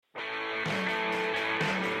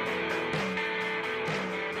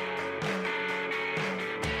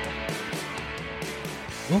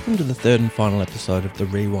Welcome to the third and final episode of the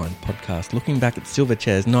Rewind podcast, looking back at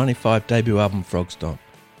Silverchair's 95 debut album Frog Stomp,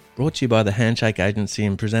 brought to you by the Handshake Agency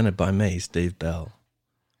and presented by me, Steve Bell.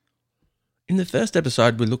 In the first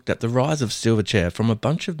episode, we looked at the rise of Silverchair from a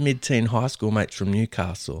bunch of mid-teen high school mates from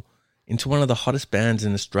Newcastle into one of the hottest bands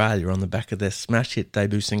in Australia on the back of their smash hit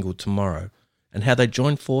debut single Tomorrow, and how they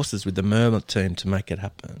joined forces with the Murmur team to make it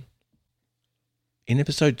happen. In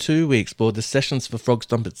episode 2, we explored the sessions for Frog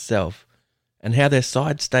Stomp itself, and how their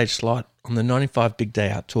side stage slot on the 95 Big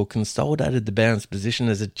Day Out tour consolidated the band's position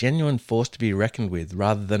as a genuine force to be reckoned with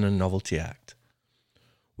rather than a novelty act.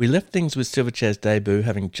 We left things with Silverchair's debut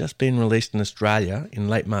having just been released in Australia in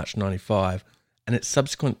late March 95 and its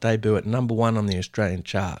subsequent debut at number 1 on the Australian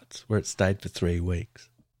charts, where it stayed for 3 weeks.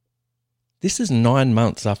 This is 9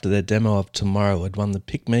 months after their demo of Tomorrow had won the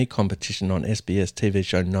Pick Me competition on SBS TV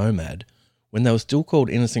show Nomad, when they were still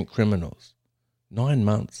called Innocent Criminals. 9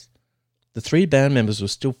 months. The 3 band members were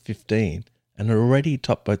still 15 and had already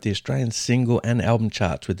topped both the Australian single and album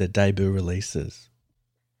charts with their debut releases.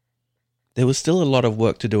 There was still a lot of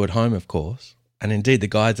work to do at home, of course, and indeed the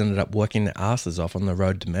guys ended up working their asses off on the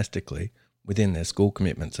road domestically, within their school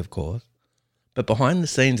commitments, of course. But behind the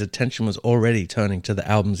scenes, attention was already turning to the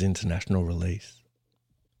album's international release.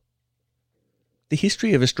 The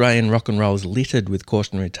history of Australian rock and roll is littered with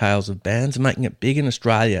cautionary tales of bands making it big in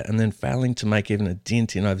Australia and then failing to make even a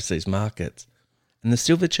dent in overseas markets, and the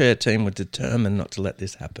Silverchair team were determined not to let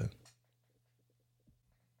this happen.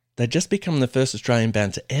 They'd just become the first Australian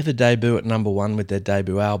band to ever debut at number 1 with their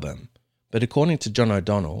debut album, but according to John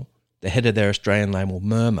O'Donnell, the head of their Australian label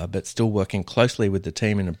Murmur, but still working closely with the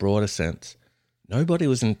team in a broader sense, nobody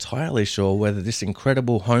was entirely sure whether this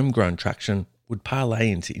incredible homegrown traction would parlay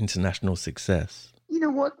into international success. You know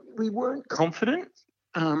what? We weren't confident.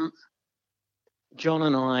 John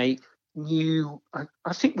and I knew,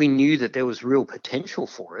 I think we knew that there was real potential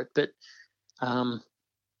for it, but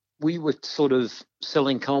we were sort of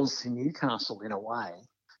selling coals to Newcastle in a way.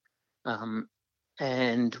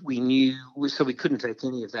 And we knew, so we couldn't take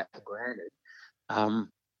any of that for granted.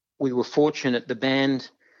 We were fortunate the band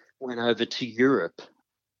went over to Europe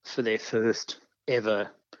for their first ever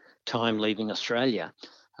time leaving Australia,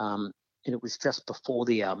 and it was just before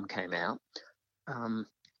the album came out, and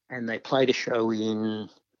they played a show in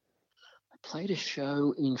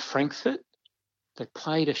Frankfurt, they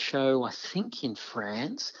played a show I think in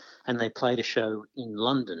France, and they played a show in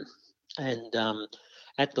London. And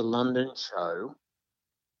at the London show,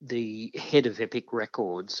 the head of Epic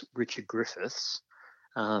Records, Richard Griffiths,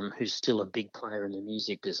 who's still a big player in the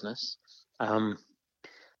music business,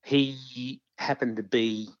 he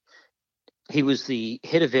was the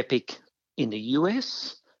head of Epic in the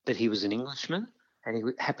US, but he was an Englishman, and he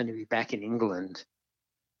happened to be back in England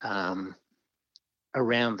around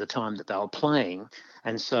the time that they were playing.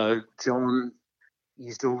 And so John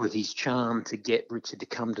used all of his charm to get Richard to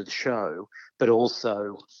come to the show, but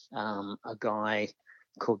also a guy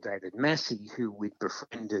called David Massey, who we'd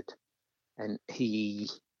befriended, and he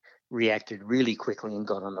reacted really quickly and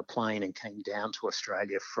got on the plane and came down to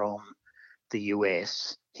Australia from the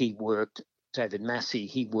US. David Massey,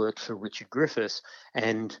 he worked for Richard Griffiths,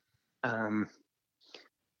 and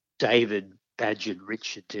David badgered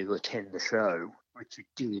Richard to attend the show. Richard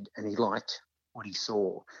did, and he liked what he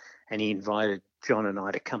saw, and he invited John and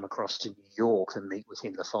I to come across to New York and meet with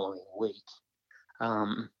him the following week,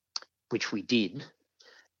 which we did,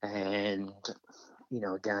 and,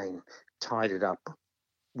 again, tied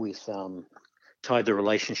the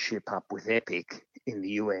relationship up with Epic in the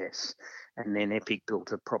US, and then Epic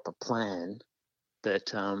built a proper plan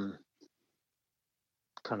that kind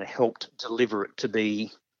of helped deliver it to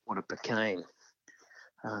be what it became.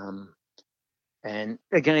 And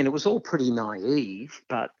again, it was all pretty naive,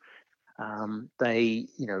 but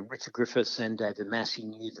Richard Griffiths and David Massey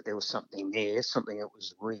knew that there was something there, something that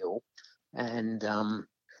was real, and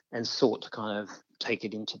sought to kind of take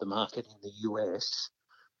it into the market in the US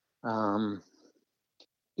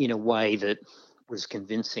in a way that was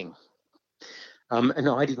convincing. And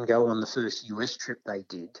I didn't go on the first US trip they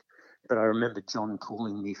did, but I remember John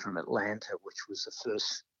calling me from Atlanta, which was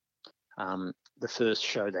the first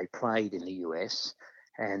show they played in the US,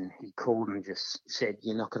 and he called and just said,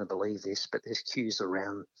 "You're not going to believe this, but there's queues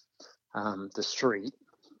around the street,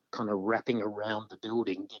 kind of wrapping around the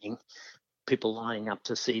building, getting people lining up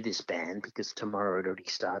to see this band, because Tomorrow had already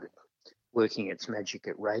started working its magic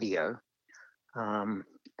at radio."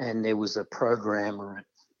 And there was a programmer,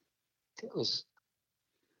 it was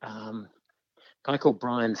a guy called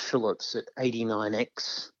Brian Phillips at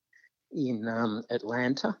 89X in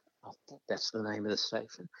Atlanta. I think that's the name of the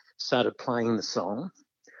station. Started playing the song,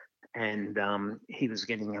 and he was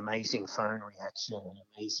getting amazing phone reaction and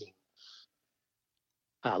amazing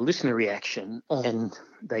listener reaction, and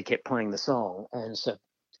they kept playing the song. And so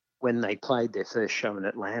when they played their first show in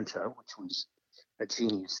Atlanta, which was a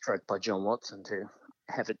genius stroke by John Watson to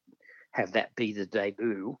have that be the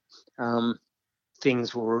debut,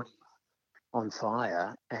 things were on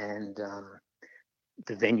fire, and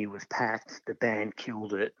the venue was packed. The band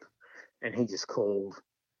killed it, and he just called,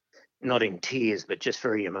 not in tears, but just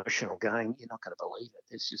very emotional, going, "You're not going to believe it.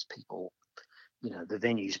 There's just people. The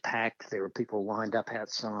venue's packed. There are people lined up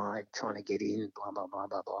outside trying to get in. Blah blah blah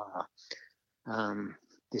blah blah.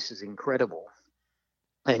 This is incredible."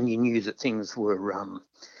 And you knew that things were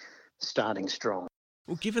starting strong.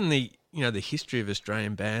 Well, given the history of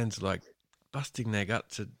Australian bands like busting their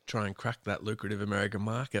guts to try and crack that lucrative American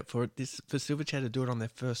market, for Silverchair to do it on their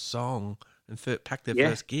first song and pack their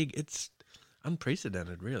first gig, it's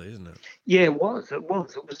unprecedented, really, isn't it? Yeah, it was. It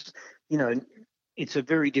was. It's a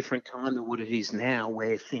very different time than what it is now,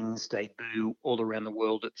 where things debut all around the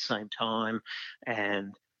world at the same time,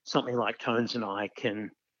 and something like Tones and I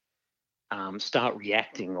can start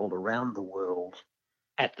reacting all around the world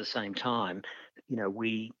at the same time.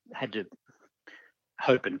 We had to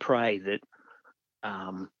hope and pray that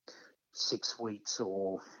 6 weeks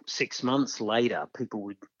or 6 months later, people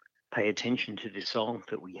would pay attention to this song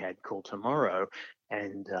that we had called Tomorrow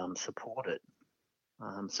and support it.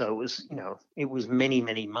 So it was many,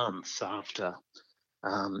 many months after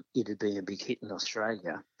it had been a big hit in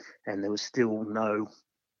Australia, and there was still no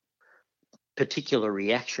particular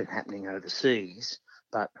reaction happening overseas.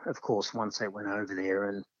 But of course, once they went over there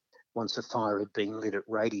and once a fire had been lit at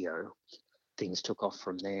radio, things took off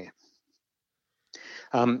from there.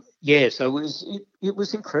 So it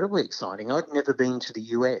was incredibly exciting. I'd never been to the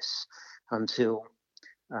US until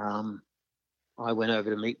I went over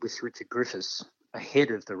to meet with Richard Griffiths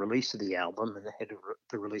ahead of the release of the album and ahead of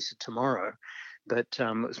the release of Tomorrow. But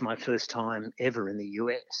it was my first time ever in the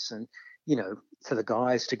US. And, for the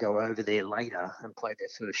guys to go over there later and play their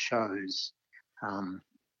first shows, and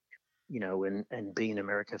be in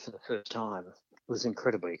America for the first time was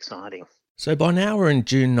incredibly exciting. So by now we're in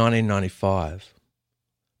June 1995.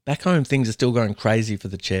 Back home, things are still going crazy for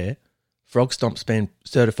the Chair. Frog Stomp's been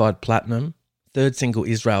certified platinum. Third single,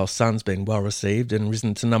 Israel Sun's, been well received and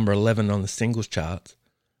risen to number 11 on the singles charts.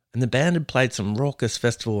 And the band had played some raucous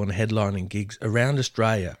festival and headlining gigs around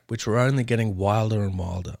Australia, which were only getting wilder and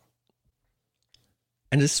wilder.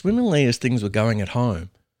 And as swimmingly as things were going at home,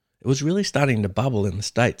 it was really starting to bubble in the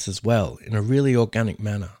States as well, in a really organic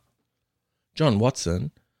manner. John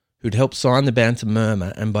Watson, who'd helped sign the band to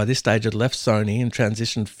Murmur and by this stage had left Sony and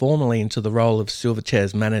transitioned formally into the role of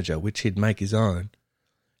Silverchair's manager, which he'd make his own,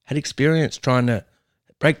 had experience trying to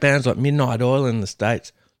break bands like Midnight Oil in the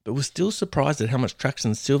States, but was still surprised at how much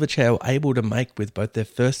traction Silverchair were able to make with both their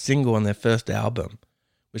first single and their first album,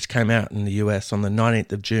 which came out in the US on the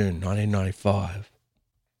 19th of June 1995.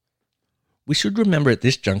 We should remember at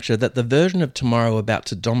this juncture that the version of Tomorrow about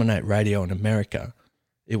to dominate radio in America,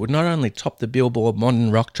 it would not only top the Billboard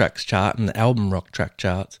Modern Rock Tracks chart and the Album Rock Track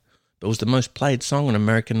charts, but was the most played song on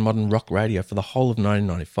American modern rock radio for the whole of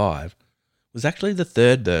 1995, was actually the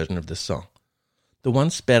third version of the song, the one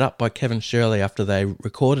sped up by Kevin Shirley after they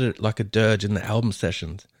recorded it like a dirge in the album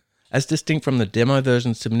sessions, as distinct from the demo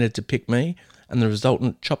version submitted to Pick Me and the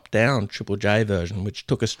resultant chopped down Triple J version which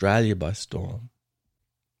took Australia by storm.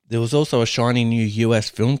 There was also a shiny new US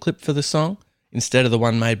film clip for the song, instead of the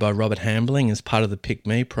one made by Robert Hambling as part of the Pick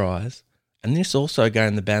Me prize, and this also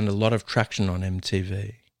gained the band a lot of traction on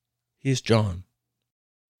MTV. Here's John.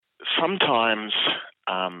 Sometimes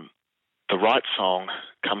the right song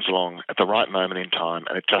comes along at the right moment in time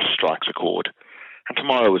and it just strikes a chord. And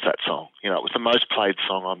Tomorrow was that song. It was the most played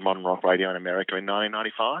song on modern rock radio in America in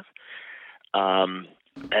 1995.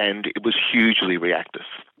 And it was hugely reactive.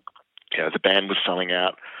 The band was selling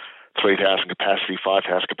out 3,000 capacity,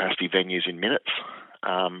 5,000 capacity venues in minutes.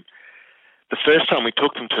 The first time we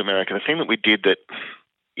took them to America, the thing that we did that,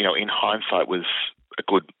 in hindsight was a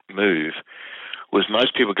good move was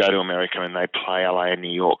most people go to America and they play LA and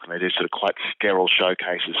New York and they do sort of quite sterile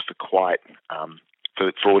showcases for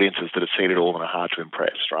audiences that have seen it all and are hard to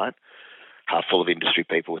impress, right? Half full of industry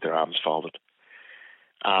people with their arms folded.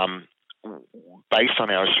 Based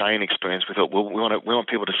on our Australian experience, we thought, we want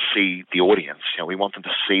people to see the audience. We want them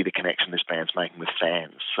to see the connection this band's making with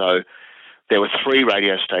fans. So there were 3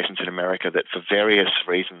 radio stations in America that, for various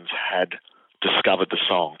reasons, had discovered the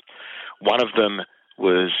song. One of them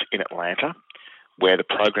was in Atlanta, where the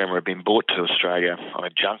programmer had been brought to Australia on a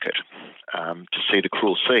junket to see the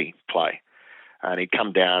Cruel Sea play. And he'd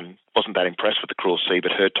come down, wasn't that impressed with the Cruel Sea,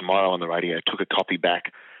 but heard Tomorrow on the radio, took a copy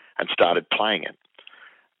back and started playing it,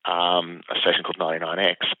 a station called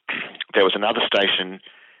 99X. There was another station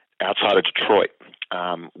outside of Detroit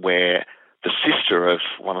where the sister of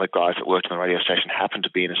one of the guys that worked on the radio station happened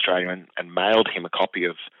to be in Australia and mailed him a copy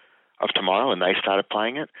of Tomorrow, and they started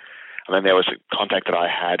playing it. And then there was a contact that I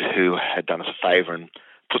had who had done us a favour and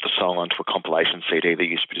put the song onto a compilation CD that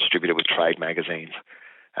used to be distributed with trade magazines.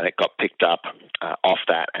 And it got picked up off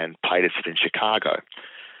that and played it in Chicago.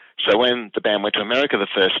 So when the band went to America the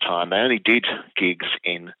first time, they only did gigs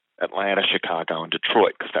in Atlanta, Chicago, and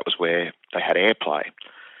Detroit because that was where they had airplay.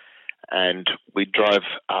 And we drove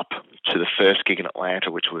up to the first gig in Atlanta,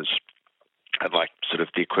 which was like sort of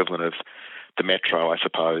the equivalent of the Metro, I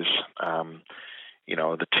suppose,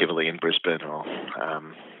 the Tivoli in Brisbane, or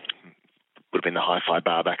would have been the Hi-Fi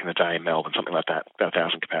Bar back in the day in Melbourne, something like that, about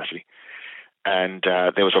 1,000 capacity. And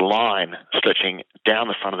there was a line stretching down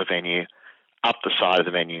the front of the venue, up the side of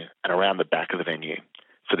the venue, and around the back of the venue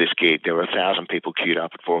for this gig. There were 1,000 people queued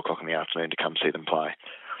up at 4 o'clock in the afternoon to come see them play.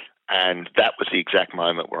 And that was the exact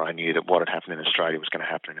moment where I knew that what had happened in Australia was going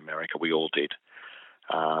to happen in America. We all did.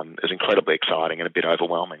 It was incredibly exciting and a bit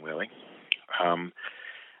overwhelming, really.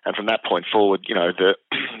 And from that point forward,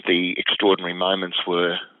 the extraordinary moments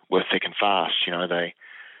were thick and fast. They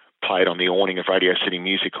played on the awning of Radio City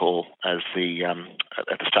Music Hall as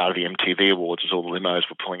at the start of the MTV Awards, as all the limos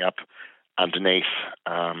were pulling up underneath.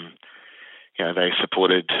 They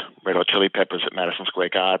supported Red Hot Chili Peppers at Madison Square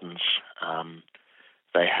Gardens.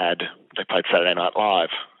 They played Saturday Night Live,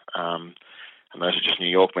 and those are just New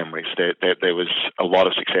York memories. There was a lot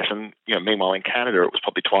of success, and meanwhile in Canada it was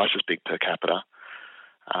probably twice as big per capita,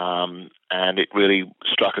 and it really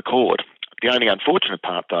struck a chord. The only unfortunate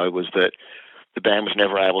part, though, was that the band was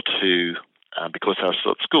never able to, because they were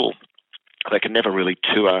still at school, they could never really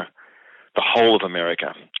tour the whole of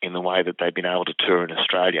America in the way that they'd been able to tour in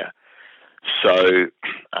Australia. So,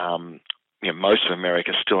 most of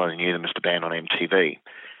America still only knew them as the band on MTV.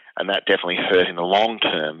 And that definitely hurt in the long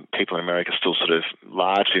term. People in America still sort of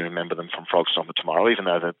largely remember them from Frog Stomp and Tomorrow, even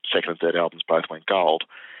though the second and third albums both went gold.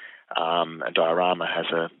 And Diorama has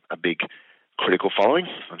a big critical following,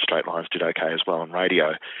 and Straight Lines did okay as well on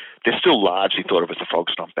radio. They're still largely thought of as the Frog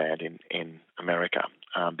Stomp band in America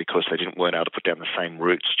because they weren't able to put down the same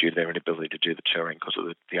roots due to their inability to do the touring because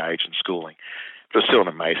of the age and schooling. But it was still an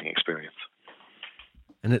amazing experience.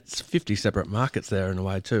 And it's 50 separate markets there in a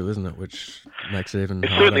way too, isn't it? Which makes it even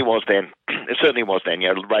harder. It certainly was then.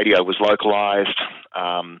 Radio was localised.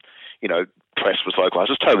 Press was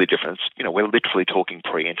localised. It's totally different. We're literally talking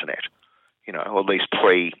pre-internet. Or at least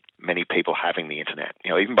pre many people having the internet.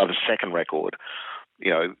 Even by the second record,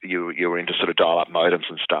 you were into sort of dial-up modems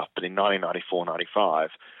and stuff. But in 1994, 95,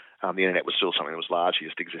 the internet was still something that was largely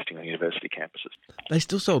just existing on university campuses. They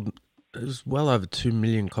still sold. It was well over 2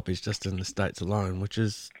 million copies just in the States alone, which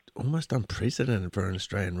is almost unprecedented for an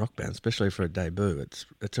Australian rock band, especially for a debut.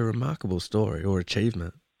 It's a remarkable story or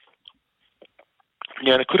achievement.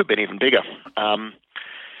 Yeah, and it could have been even bigger.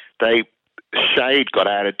 Shade got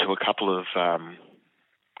added to a couple of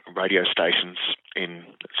radio stations in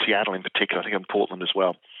Seattle in particular, I think in Portland as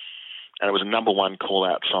well. And it was a number one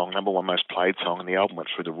call-out song, number one most played song, and the album went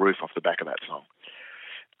through the roof off the back of that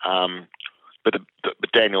song. But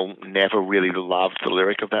Daniel never really loved the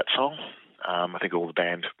lyric of that song. I think all the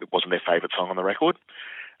band, it wasn't their favourite song on the record.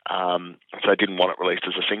 So they didn't want it released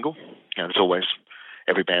as a single. There's always,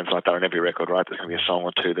 every band's like that on every record, right? There's going to be a song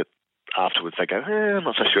or two that afterwards they go, I'm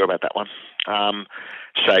not so sure about that one.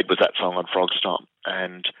 Shade was that song on Frog Stomp.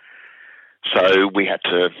 And so we had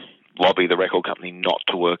to lobby the record company not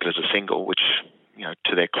to work it as a single, which,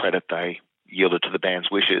 to their credit, they yielded to the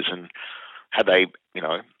band's wishes. And had they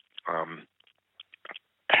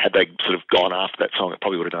sort of gone after that song, it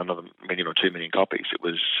probably would have done another 1 million or 2 million copies. It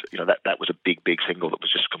was, that was a big single that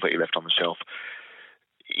was just completely left on the shelf,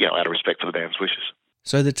 out of respect for the band's wishes.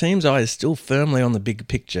 So the team's eye is still firmly on the big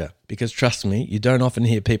picture because, trust me, you don't often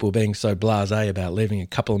hear people being so blasé about leaving a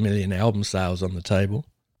couple of million album sales on the table.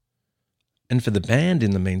 And for the band, in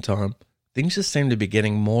the meantime, things just seem to be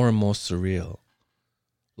getting more and more surreal.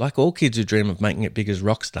 Like all kids who dream of making it big as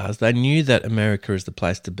rock stars, they knew that America is the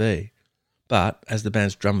place to be. But, as the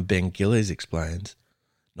band's drummer Ben Gillies explains,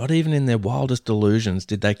 not even in their wildest delusions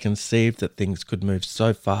did they conceive that things could move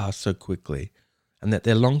so fast so quickly, and that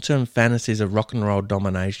their long-term fantasies of rock and roll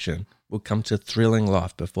domination would come to thrilling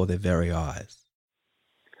life before their very eyes.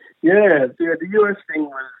 Yeah, the US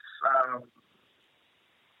thing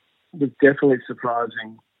was definitely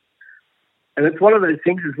surprising. And it's one of those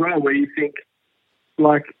things as well where you think,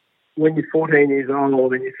 like, when you're 14 years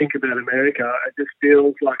old and you think about America, it just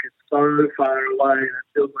feels like it's so far away and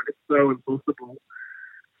it feels like it's so impossible.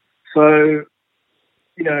 So,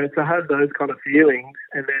 you know, to have those kind of feelings,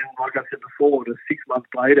 and then, like I said before, just 6 months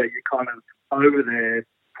later, you're kind of over there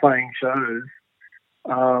playing shows.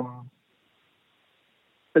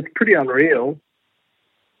 It's pretty unreal.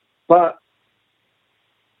 But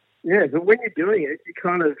yeah, but when you're doing it, you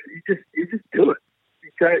just do it.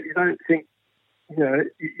 You don't think, you know,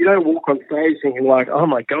 you don't walk on stage thinking like, oh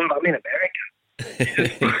my God, I'm in America.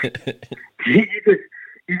 You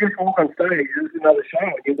just walk on stage. There's another show,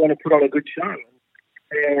 and you want to put on a good show,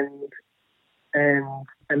 and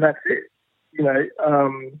that's it. You know.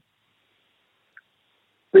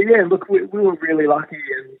 But yeah, look, we were really lucky,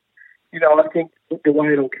 and you know, I think the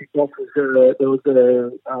way it all kicked off was there was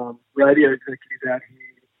a radio executive out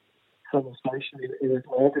here, some station in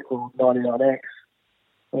Atlanta called 99X,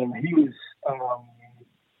 and he was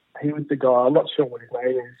the guy. I'm not sure what his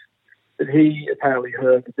name is, but he apparently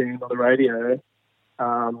heard the band on the radio,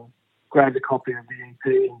 grabbed a copy of the EP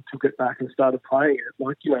and took it back and started playing it.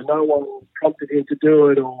 Like, you know, no one prompted him to do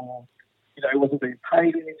it, or you know, he wasn't being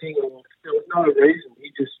paid anything, or there was no reason.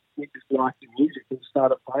 He just liked the music and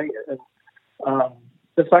started playing it. And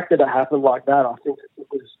the fact that it happened like that, I think it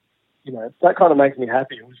was, you know, that kind of makes me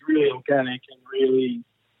happy. It was really organic and really,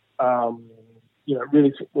 you know,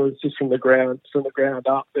 really was just from the ground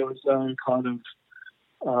up. There was no kind of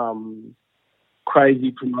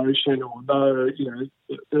crazy promotion, or no, you know,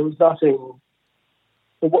 there was nothing.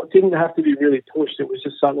 What didn't have to be really pushed. It was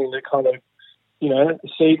just something that kind of, you know, the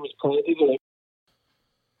seed was planted.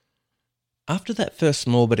 After that first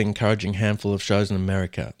small but encouraging handful of shows in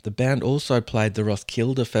America, the band also played the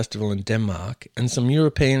Roskilde Festival in Denmark and some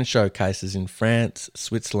European showcases in France,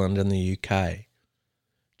 Switzerland and the UK.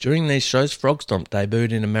 During these shows, Frog Stomp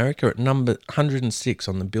debuted in America at number 106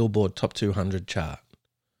 on the Billboard Top 200 chart.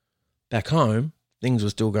 Back home, things were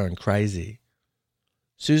still going crazy.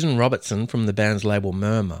 Susan Robertson from the band's label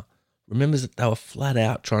Murmur remembers that they were flat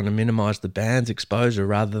out trying to minimise the band's exposure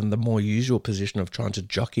rather than the more usual position of trying to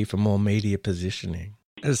jockey for more media positioning.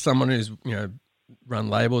 As someone who's, you know, run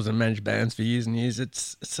labels and managed bands for years and years,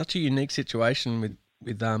 it's such a unique situation with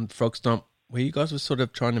Frog Stomp, where you guys were sort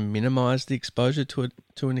of trying to minimise the exposure to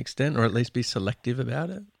an extent, or at least be selective about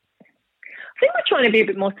it. I think we're trying to be a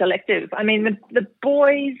bit more selective. I mean, the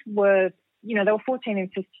boys were, you know, they were 14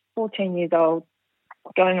 years old,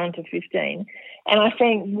 going on to 15. And I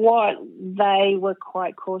think what they were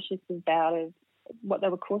quite cautious about is what they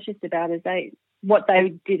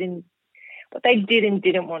did and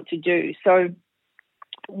didn't want to do. So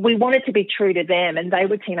we wanted to be true to them, and they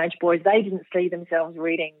were teenage boys. They didn't see themselves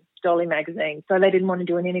reading Dolly magazine, so they didn't want to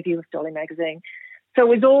do an interview with Dolly magazine.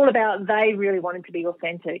 So it was all about, they really wanted to be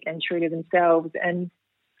authentic and true to themselves, and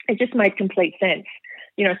it just made complete sense.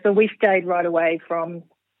 You know, so we stayed right away from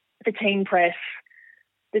the teen press,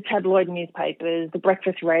 the tabloid newspapers, the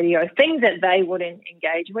breakfast radio, things that they wouldn't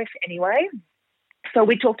engage with anyway. So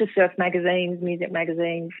we talked to surf magazines, music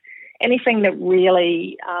magazines, anything that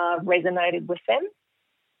really resonated with them.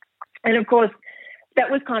 And of course, that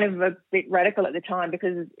was kind of a bit radical at the time,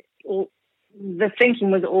 because the thinking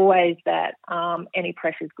was always that any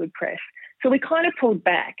press is good press. So we kind of pulled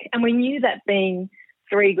back, and we knew that being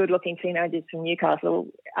three good-looking teenagers from Newcastle,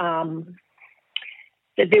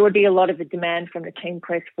 that there would be a lot of a demand from the teen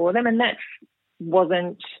press for them, and that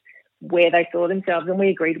wasn't where they saw themselves, and we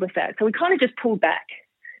agreed with that. So we kind of just pulled back,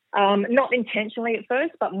 not intentionally at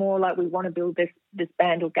first, but more like, we want to build this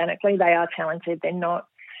band organically. They are talented. They're not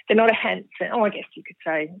a Hanson. Oh, I guess you could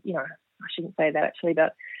say, you know, I shouldn't say that actually,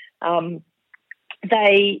 but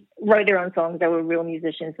they wrote their own songs. They were real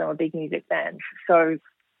musicians. They were big music bands. So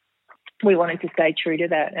we wanted to stay true to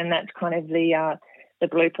that, and that's kind of the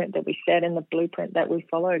blueprint that we set and the blueprint that we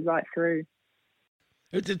followed right through.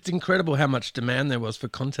 It's incredible how much demand there was for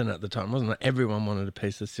content at the time, wasn't it? Everyone wanted a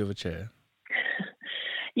piece of Silverchair.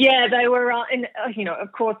 Yeah, they were, and you know,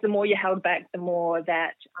 of course, the more you held back, the more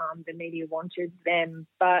that the media wanted them.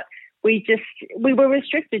 But we were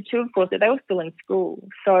restricted too, of course, that they were still in school,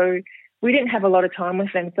 so we didn't have a lot of time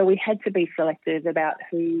with them. So we had to be selective about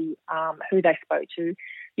who they spoke to.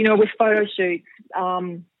 You know, with photo shoots,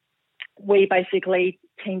 we basically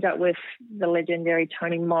teamed up with the legendary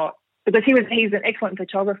Tony Mott, because he's an excellent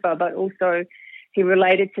photographer, but also he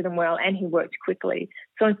related to them well, and he worked quickly.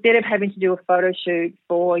 So instead of having to do a photo shoot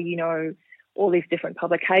for, you know, all these different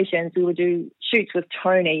publications, we would do shoots with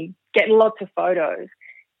Tony, get lots of photos,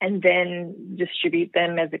 and then distribute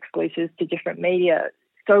them as exclusives to different media.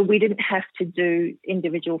 So we didn't have to do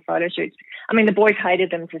individual photo shoots. I mean, the boys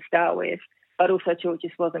hated them to start with, but also too, it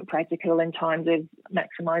just wasn't practical in terms of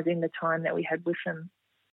maximising the time that we had with them.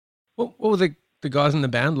 What were the guys in the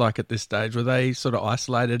band like at this stage? Were they sort of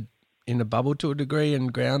isolated in a bubble to a degree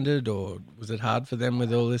and grounded, or was it hard for them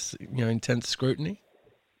with all this, intense scrutiny?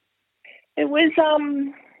 It was,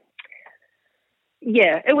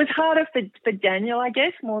 it was harder for Daniel, I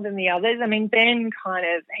guess, more than the others. I mean, Ben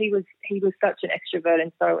he was such an extrovert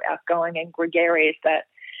and so outgoing and gregarious that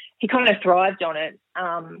he kind of thrived on it.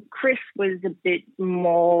 Chris was a bit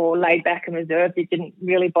more laid back and reserved. It didn't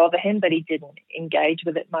really bother him, but he didn't engage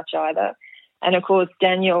with it much either. And of course,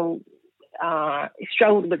 Daniel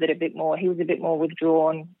struggled with it a bit more. He was a bit more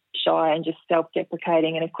withdrawn, shy, and just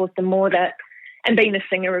self-deprecating. And of course, the more that, and being the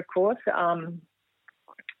singer, of course,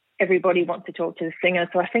 everybody wants to talk to the singer.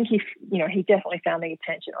 So I think he definitely found the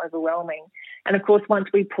attention overwhelming. And of course, once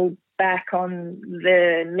we pulled back on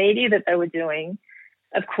the media that they were doing,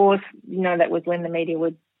 of course, that was when the media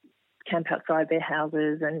would camp outside their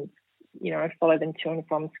houses and, follow them to and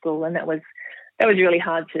from school. And that was really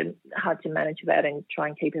hard to manage that and try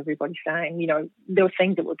and keep everybody sane. There were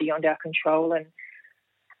things that were beyond our control, and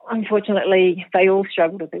unfortunately, they all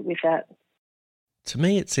struggled a bit with that. To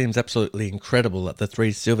me, it seems absolutely incredible that the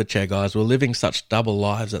three Silverchair guys were living such double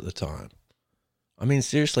lives at the time. I mean,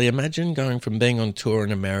 seriously, imagine going from being on tour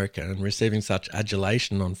in America and receiving such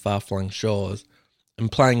adulation on far-flung shores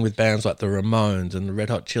and playing with bands like the Ramones and the Red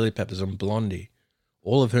Hot Chili Peppers and Blondie,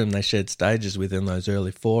 all of whom they shared stages with in those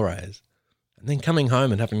early forays, and then coming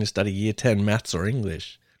home and having to study Year 10 maths or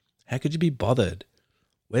English. How could you be bothered?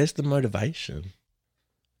 Where's the motivation?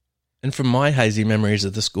 And from my hazy memories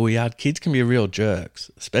of the schoolyard, kids can be real jerks,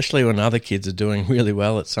 especially when other kids are doing really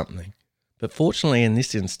well at something. But fortunately in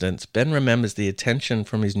this instance, Ben remembers the attention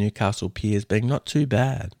from his Newcastle peers being not too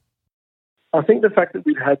bad. I think the fact that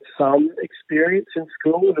we'd had some experience in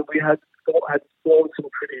school and we had formed some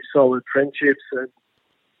pretty solid friendships, and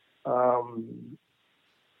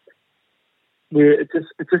it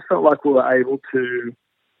just felt like we were able to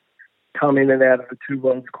come in and out of the two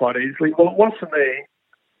worlds quite easily. Well, it was for me.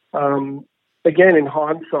 Again, in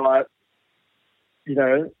hindsight,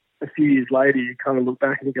 a few years later, you kind of look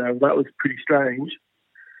back and you go, well, that was pretty strange.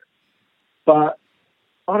 But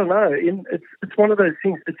I don't know. It's one of those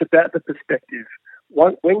things. It's about the perspective.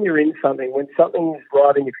 When you're in something, when something is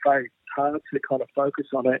right in your face, it's hard to kind of focus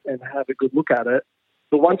on it and have a good look at it.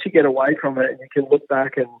 But once you get away from it and you can look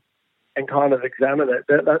back and kind of examine it,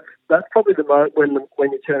 that's probably the moment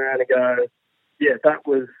when you turn around and go, yeah, that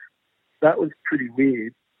was pretty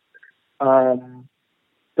weird.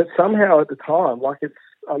 But somehow at the time, I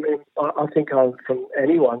think from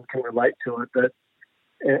anyone can relate to it,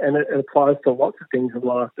 and it applies to lots of things in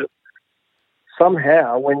life, that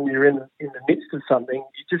somehow when you're in the midst of something,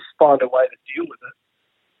 you just find a way to deal with it.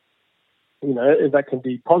 If that can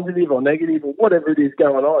be positive or negative or whatever it is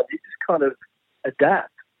going on, you just kind of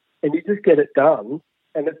adapt and you just get it done.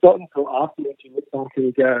 And it's not until afterwards you look back and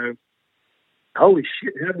you go, holy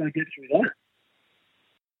shit, how did I get through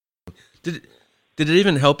that? Did it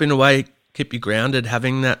even help in a way keep you grounded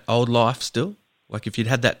having that old life still? Like if you'd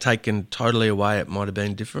had that taken totally away, it might have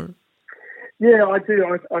been different? Yeah, I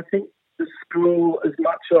do. I think the school, as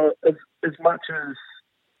much as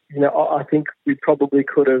I think we probably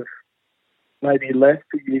could have maybe left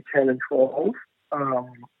for year 10 and 12.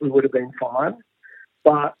 We would have been fine.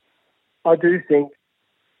 But I do think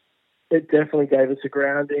it definitely gave us a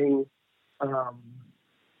grounding.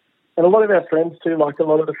 And a lot of our friends too, like a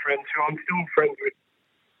lot of the friends who I'm still friends with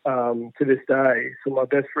to this day, some of my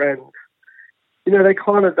best friends, they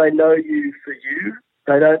know you for you.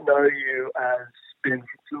 They don't know you as Ben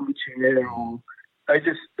from Silverchair, or they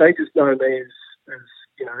just know me as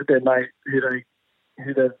their mate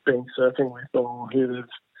who they've been surfing with, or who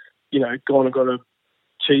they've gone and got a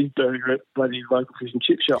cheeseburger at bloody local fish and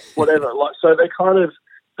chip shop, whatever. Like, so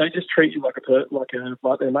they just treat you like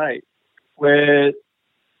their mate. Where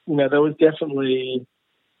there was definitely,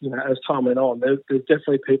 as time went on, there's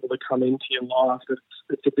definitely people that come into your life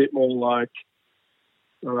that's a bit more like,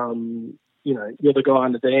 you're the guy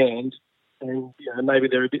in the band, and maybe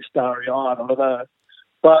they're a bit starry-eyed. I don't know,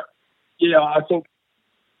 but I think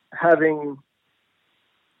having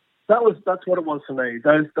that's what it was for me.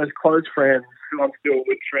 Those close friends who I'm still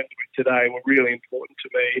friends with today were really important to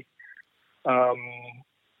me.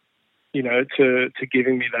 To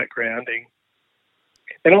giving me that grounding,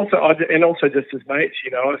 and also just as mates.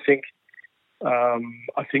 I think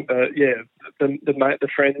that the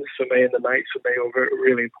friends for me and the mates for me were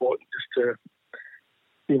really important, just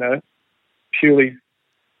to purely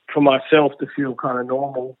for myself to feel kind of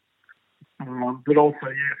normal, but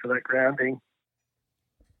also for that grounding.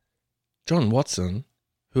 John Watson,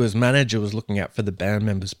 who as manager was looking out for the band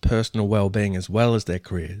members' personal well-being as well as their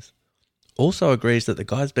careers, also agrees that the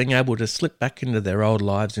guys being able to slip back into their old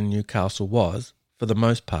lives in Newcastle was, for the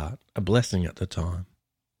most part, a blessing at the time.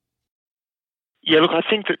 Yeah, look, I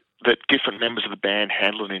think that different members of the band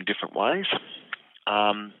handle it in different ways.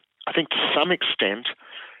 I think to some extent,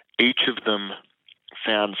 each of them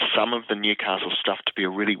found some of the Newcastle stuff to be a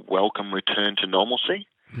really welcome return to normalcy.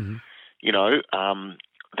 Mm-hmm. You know,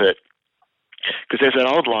 that because there's that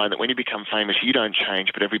old line that when you become famous, you don't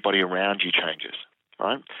change, but everybody around you changes,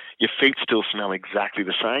 right? Your feet still smell exactly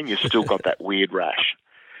the same. You've still got that weird rash.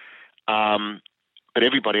 But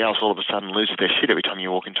everybody else all of a sudden loses their shit every time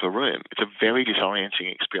you walk into a room. It's a very disorienting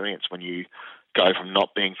experience when you go from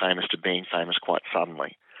not being famous to being famous quite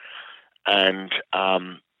suddenly. And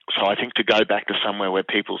so I think to go back to somewhere where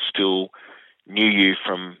people still knew you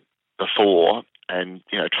from before and,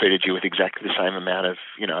 you know, treated you with exactly the same amount of,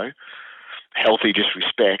 you know, healthy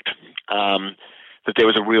disrespect, that there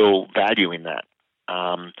was a real value in that.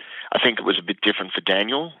 I think it was a bit different for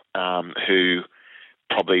Daniel, who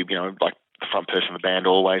probably, you know, like the front person of the band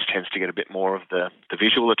always tends to get a bit more of the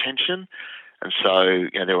visual attention. And so,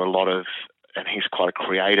 you know, there were a lot of, and he's quite a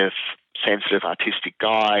creative, sensitive, artistic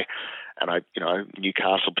guy. And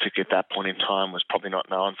Newcastle, particularly at that point in time, was probably not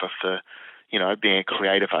known for you know, being a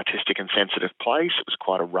creative, artistic and sensitive place. It was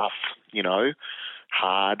quite a rough, you know,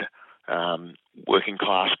 hard, working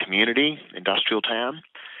class community, industrial town,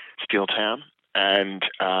 steel town. And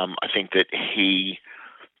I think that he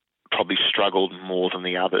probably struggled more than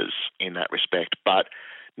the others in that respect. But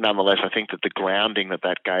nonetheless, I think that the grounding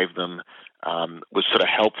that gave them was sort of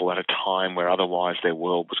helpful at a time where otherwise their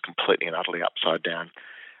world was completely and utterly upside down.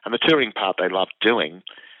 And the touring part they loved doing,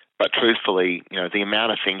 but truthfully, you know, the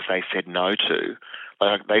amount of things they said no to,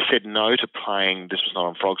 like they said no to playing, this was not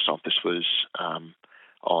on Frog Stomp, this was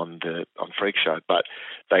on Freak Show, but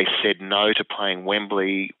they said no to playing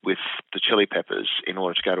Wembley with the Chili Peppers in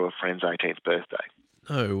order to go to a friend's 18th birthday.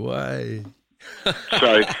 No way.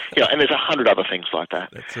 So, you know, and there's 100 other things like that.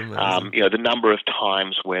 That's amazing. You know, the number of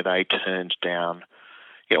times where they turned down,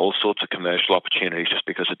 you know, all sorts of commercial opportunities just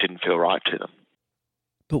because it didn't feel right to them.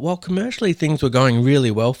 But while commercially things were going really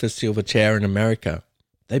well for Silverchair in America,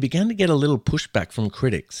 they began to get a little pushback from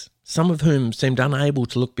critics, some of whom seemed unable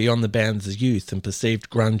to look beyond the band's youth and perceived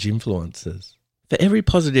grunge influences. For every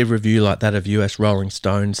positive review like that of US Rolling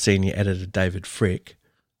Stone senior editor David Frick,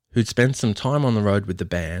 who'd spent some time on the road with the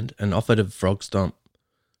band and offered of Frog Stomp,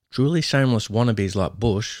 truly shameless wannabes like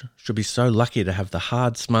Bush should be so lucky to have the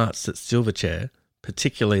hard smarts that Silverchair,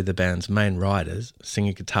 particularly the band's main writers,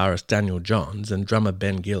 singer-guitarist Daniel Johns and drummer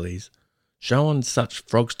Ben Gillies, show on such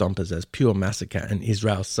Frog Stompers as Pure Massacre and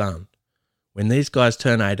Israel Sun. When these guys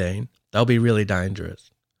turn 18, they'll be really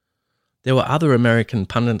dangerous. There were other American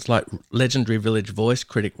pundits like legendary Village Voice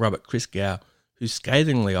critic Robert Christgau, who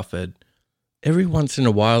scathingly offered, "Every once in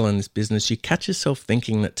a while in this business you catch yourself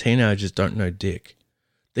thinking that teenagers don't know dick.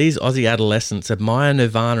 These Aussie adolescents admire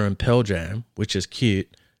Nirvana and Pearl Jam, which is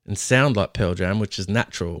cute, and sound like Pearl Jam, which is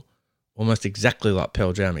natural, almost exactly like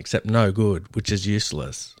Pearl Jam, except no good, which is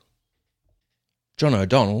useless." John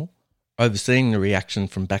O'Donnell, overseeing the reaction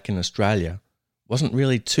from back in Australia, wasn't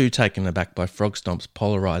really too taken aback by Frog Stomp's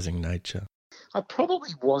polarising nature. I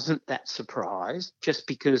probably wasn't that surprised, just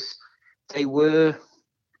because they were,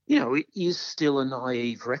 you know, it is still a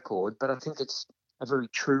naive record, but I think it's a very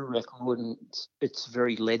true record and it's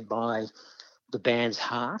very led by the band's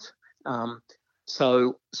heart.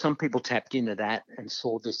 So some people tapped into that and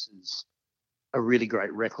saw this as a really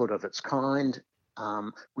great record of its kind,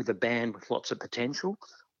 with a band with lots of potential,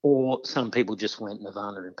 or some people just went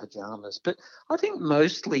Nirvana in pajamas. But I think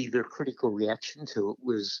mostly the critical reaction to it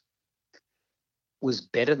was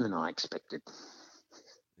better than I expected.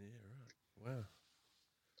 Yeah, right.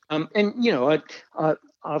 Wow. And you know,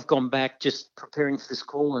 I've gone back just preparing for this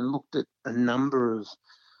call and looked at a number of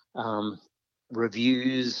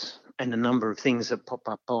reviews and a number of things that pop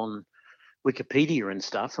up on Wikipedia and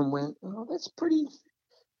stuff, and went, oh, that's pretty.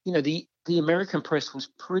 You know, the American press was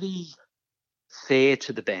pretty fair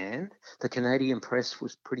to the band. The Canadian press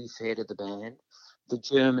was pretty fair to the band. The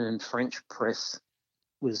German and French press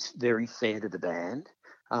was very fair to the band.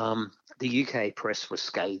 The UK press was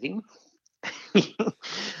scathing.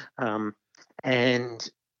 And,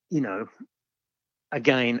 you know,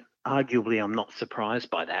 again, arguably I'm not surprised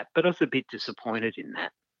by that, but I was a bit disappointed in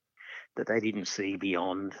that they didn't see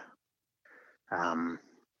beyond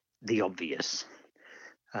the obvious.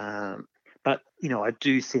 But, you know, I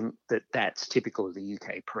do think that that's typical of the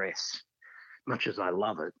UK press. Much as I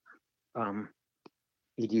love it,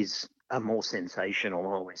 it is a more sensational,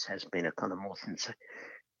 always has been a kind of more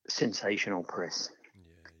sensational press.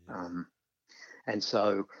 Yeah. And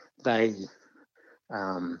so they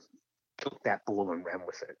took that ball and ran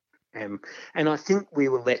with it. And I think we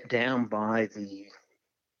were let down by the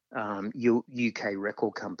UK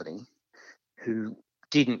record company who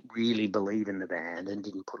didn't really believe in the band and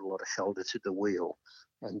didn't put a lot of shoulder to the wheel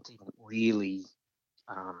and didn't really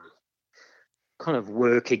kind of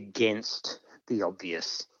work against the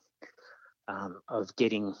obvious of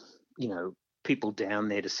getting, people down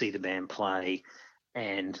there to see the band play,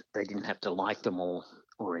 and they didn't have to like them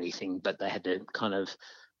or anything, but they had to kind of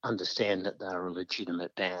understand that they were a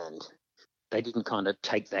legitimate band. They didn't kind of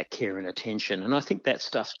take that care and attention. And I think that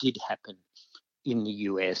stuff did happen in the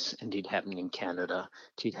US and did happen in Canada,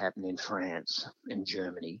 did happen in France and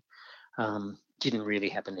Germany. Didn't really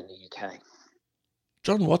happen in the UK.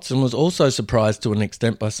 John Watson was also surprised to an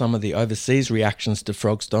extent by some of the overseas reactions to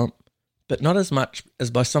Frog Stomp, but not as much as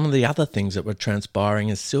by some of the other things that were transpiring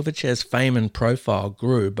as Silverchair's fame and profile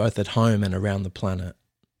grew both at home and around the planet.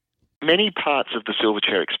 Many parts of the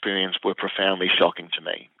Silverchair experience were profoundly shocking to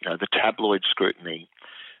me. The tabloid scrutiny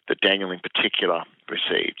that Daniel in particular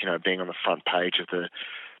received, being on the front page of the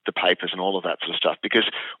papers and all of that sort of stuff. Because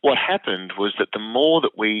what happened was that the more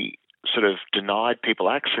that we sort of denied people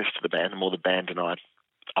access to the band, the more the band denied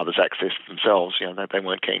others access to themselves. They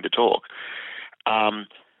weren't keen to talk.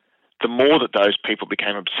 The more that those people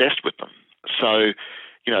became obsessed with them. So,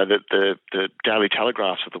 the Daily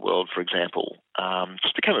Telegraphs of the world, for example,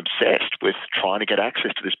 just became obsessed with trying to get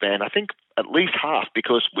access to this band. I think at least half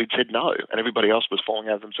because we'd said no, and everybody else was falling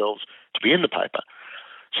over themselves to be in the paper.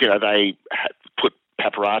 So, they had put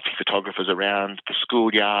paparazzi photographers around the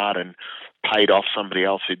schoolyard and paid off somebody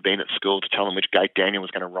else who'd been at school to tell them which gate Daniel was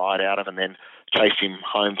going to ride out of, and then chased him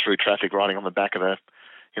home through traffic riding on the back of a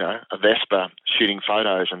Vespa shooting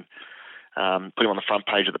photos, and put him on the front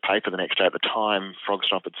page of the paper the next day. At the time, Frog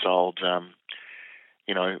Stomp had sold,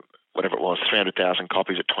 whatever it was, 300,000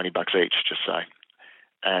 copies at $20 each, just say.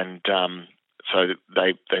 And so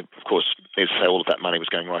they of course, need to say all of that money was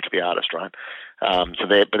going right to the artist, right? So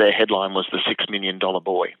their headline was the $6 million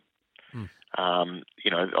boy, on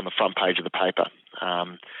the front page of the paper.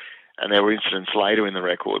 And there were incidents later in the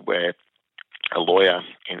record where a lawyer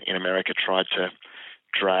in America tried to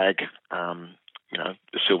drag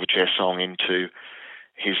the Silverchair song into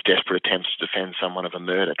his desperate attempts to defend someone of a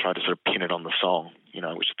murder, tried to sort of pin it on the song,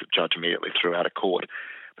 which the judge immediately threw out of court.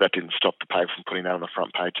 But that didn't stop the paper from putting that on the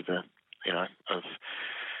front page of the,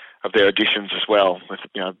 of their editions as well, with,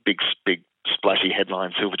 big splashy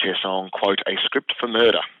headline, Silverchair song, quote, a script for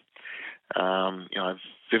murder.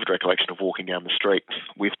 Vivid recollection of walking down the street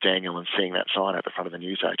with Daniel and seeing that sign at the front of the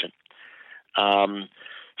newsagent.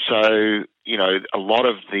 So, a lot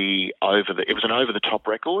of it was an over-the-top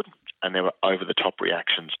record, and there were over-the-top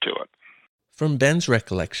reactions to it. From Ben's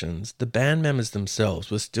recollections, the band members themselves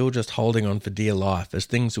were still just holding on for dear life as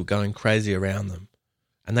things were going crazy around them,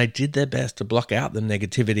 and they did their best to block out the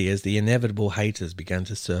negativity as the inevitable haters began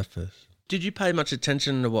to surface. Did you pay much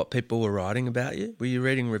attention to what people were writing about you? Were you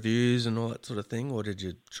reading reviews and all that sort of thing, or did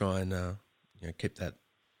you try and keep that,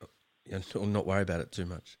 or not worry about it too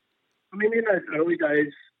much? I mean, in those early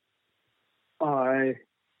days,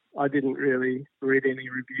 I didn't really read any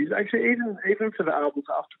reviews. Actually, even for the albums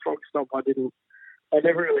after Frog Stomp, I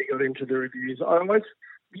never really got into the reviews.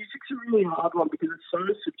 Music's a really hard one because it's so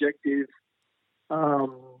subjective,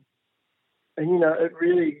 and it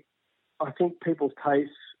really, I think people's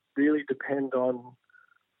tastes really depend on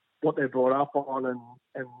what they're brought up on,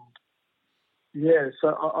 and yeah. So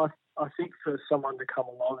I think for someone to come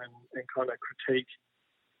along and kind of critique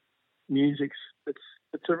music,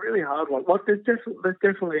 it's a really hard one. Like there's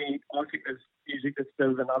definitely I think there's music that's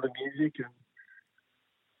better than other music,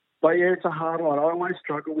 but yeah, it's a hard one. I always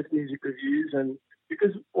struggle with music reviews, and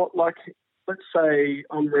because let's say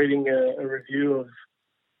I'm reading a review of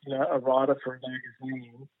a writer for a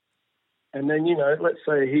magazine, and then let's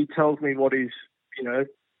say he tells me what his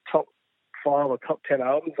top 5 or top 10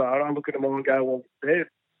 albums are, and I look at them all and go, well, they're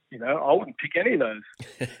I wouldn't pick any of those.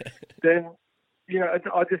 Then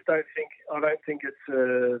I just don't think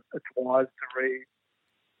it's wise to read.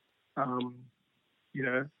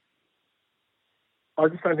 I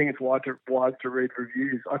just don't think it's wise to read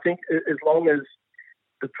reviews. I think as long as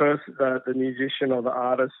the person, the musician or the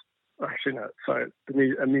artist, actually no, sorry,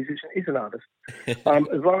 a musician is an artist. As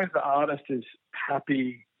long as the artist is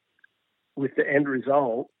happy with the end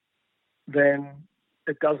result, then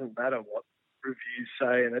it doesn't matter what reviews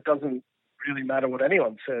say, and it doesn't really matter what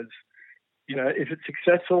anyone says. If it's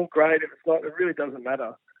successful, great. If it's not, it really doesn't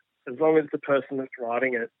matter. As long as the person that's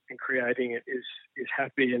writing it and creating it is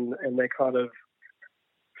happy and they're kind of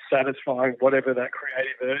satisfying whatever that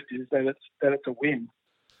creative urge is, then it's a win.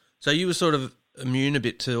 So you were sort of immune a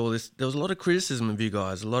bit to all this. There was a lot of criticism of you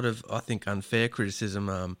guys, a lot of, I think, unfair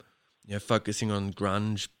criticism, focusing on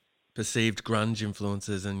grunge perceived grunge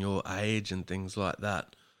influences and your age and things like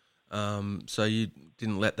that. So you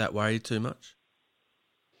didn't let that worry you too much?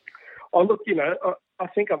 Oh, look, you know, I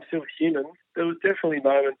think I'm still human. There was definitely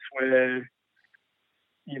moments where,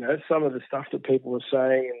 you know, some of the stuff that people were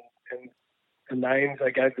saying and the names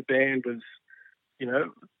they gave the band was, you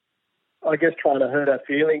know, I guess trying to hurt our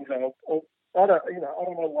feelings. Or I don't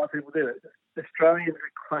know why people did it. Australians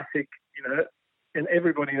are classic, you know, and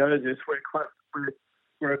everybody knows this.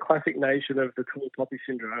 We're a classic nation of the tall poppy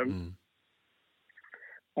syndrome.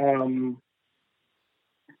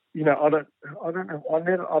 You know, I don't know.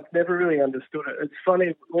 I've never really understood it. It's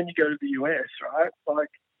funny when you go to the US, right? Like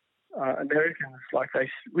Americans, like they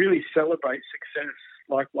really celebrate success.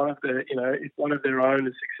 Like one of the, you know, if one of their own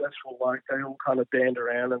is successful, like they all kind of band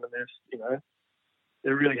around them and they're, you know,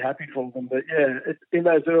 they're really happy for them. But yeah, in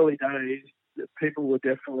those early days, people were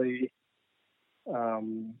definitely,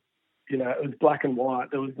 you know, it was black and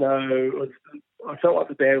white. There was I felt like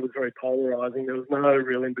the band was very polarising. There was no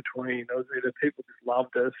real in between. There was either people just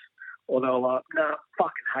loved us or they were like, nah,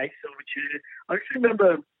 fucking hate Silverchair. I actually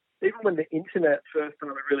remember even when the internet first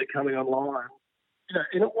started really coming online, you know,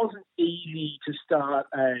 and it wasn't easy to start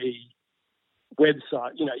a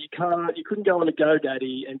website. You know, you couldn't go on a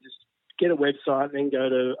GoDaddy and just get a website and then go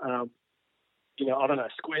to, you know, I don't know,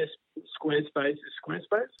 Squarespace. Is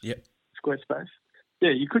Squarespace? Yep. Squarespace. Yeah,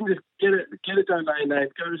 you couldn't just get a domain name,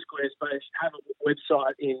 go to Squarespace, have a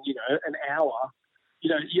website in, you know, an hour. You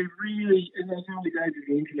know, you really, in those early days of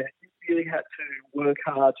the internet, you really had to work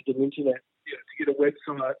hard to get internet, you know, to get a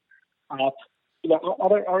website up. You know,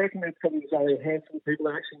 I reckon there probably was only a handful of people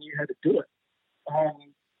that actually knew how to do it.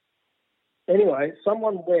 Anyway,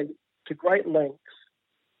 someone went to great lengths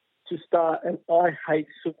to start an I Hate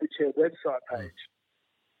Silverchair website page.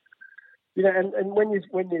 You know, and when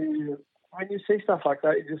you see stuff like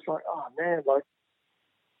that, you're just like, oh man, like,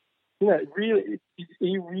 you know, really, are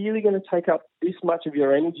you really going to take up this much of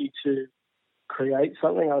your energy to create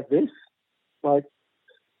something like this? Like,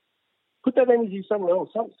 put that energy somewhere else,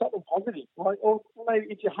 something positive. Like, or maybe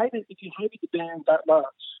if you hated the band that much,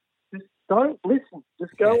 just don't listen.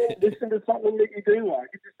 Just go and listen to something that you do like.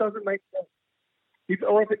 It just doesn't make sense.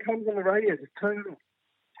 If it comes on the radio, just turn it on.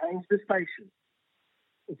 Change the station.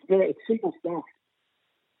 It's simple stuff.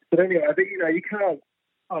 But anyway, I think, you know, you can't,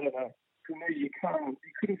 I don't know, for me, you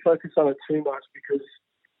couldn't focus on it too much because,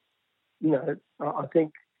 you know, I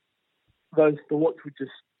think those thoughts would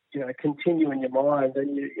just, you know, continue in your mind.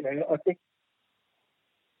 And, you know, I think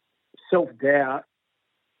self-doubt,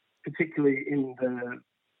 particularly in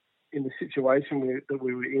the situation that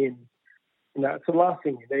we were in, you know, it's the last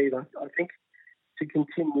thing you need. I think to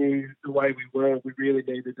continue the way we were, we really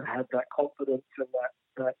needed to have that confidence and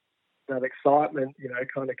that excitement, you know,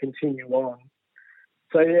 kind of continue on.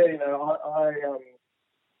 So yeah, you know,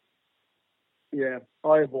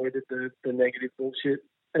 I avoided the negative bullshit,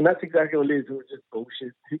 and that's exactly what it is. It was just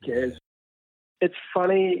bullshit. Who cares? It's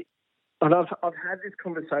funny, and I've had this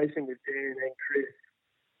conversation with Dan and Chris.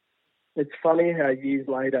 It's funny how years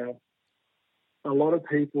later, a lot of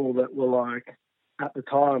people that were like, at the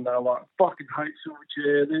time, they were like, fucking hate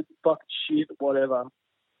Silverchair, they're fucking shit, whatever.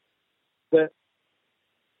 But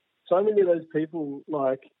so many of those people,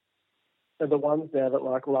 like, are the ones now that,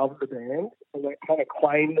 like, love the band and they kind of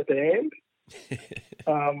claim the band.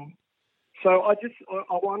 So I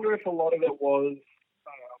wonder if a lot of it was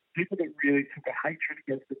people that really took a hatred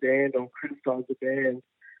against the band or criticised the band.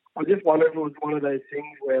 I just wonder if it was one of those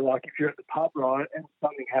things where, like, if you're at the pub, right, and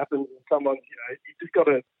something happens and someone's, you know, you just got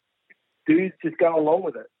to, dudes just go along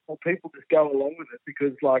with it, or people just go along with it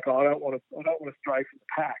because, like, I don't want to stray from the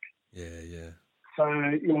pack. Yeah. So,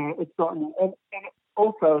 you know, it's not, and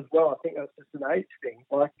also as well, I think that's just an age thing.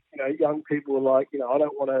 Like, you know, young people are like, you know, I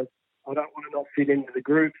don't want to not fit into the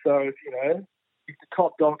group. So if, you know, if the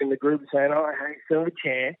top dog in the group is saying, oh, I hate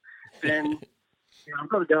Silverchair, then you know, I've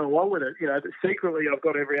got to go along with it. You know, but secretly I've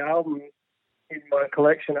got every album in my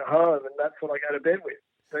collection at home, and that's what I go to bed with.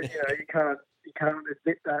 But you know, you can't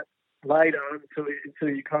admit that later until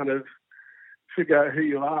you kind of figure out who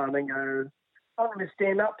you are, and then go, I'm going to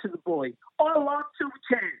stand up to the boy. I love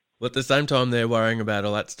Silverchair. Well, at the same time they're worrying about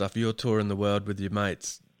all that stuff, you're touring the world with your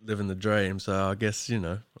mates, living the dream. So I guess, you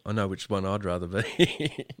know, I know which one I'd rather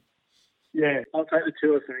be. Yeah, I'll take the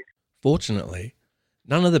two, I think. Fortunately,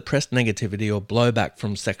 none of the press negativity or blowback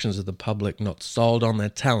from sections of the public not sold on their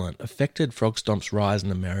talent affected Frog Stomp's rise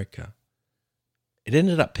in America. It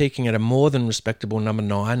ended up peaking at a more than respectable number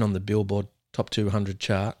 9 on the Billboard Top 200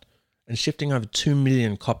 chart and shifting over 2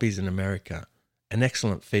 million copies in America, an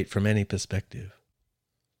excellent feat from any perspective.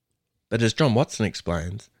 But as John Watson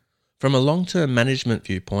explains, From a long-term management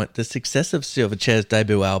viewpoint, the success of Silverchair's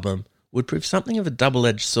debut album would prove something of a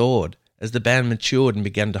double-edged sword as the band matured and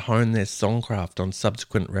began to hone their songcraft on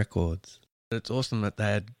subsequent records. It's awesome that they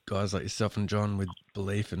had guys like yourself and John with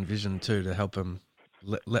belief and vision too to help them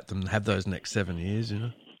let them have those next 7 years, you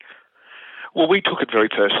know? Well, we took it very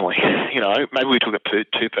personally. You know, maybe we took it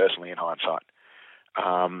too personally in hindsight.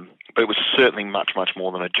 But it was certainly much, much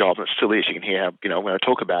more than a job. And it still is. You can hear how, you know, when I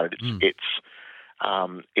talk about it, it's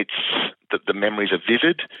the memories are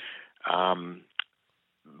vivid,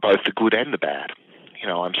 both the good and the bad. You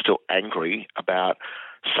know, I'm still angry about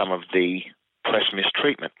some of the press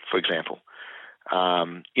mistreatment, for example.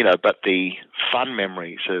 You know, but the fun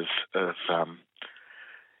memories of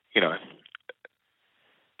you know,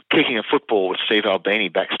 kicking a football with Steve Albini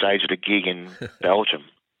backstage at a gig in Belgium,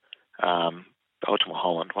 Belgium or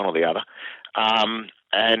Holland, one or the other.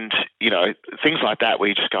 And, you know, things like that where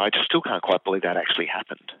you just go, I just still can't quite believe that actually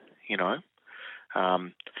happened, you know.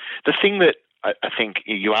 The thing that I think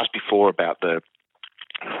you asked before about the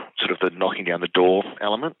sort of the knocking down the door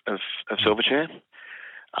element of Silverchair,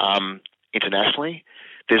 internationally,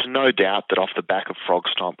 there's no doubt that off the back of Frog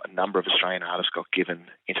Stomp, a number of Australian artists got given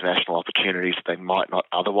international opportunities that they might not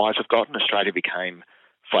otherwise have gotten. Australia became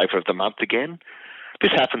flavour of the month again.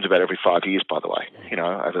 This happens about every 5 years, by the way, you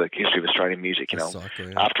know, over the history of Australian music. You know,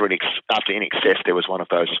 after In Excess, there was one of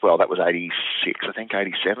those as well. That was 86, I think,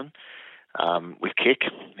 87, with Kick.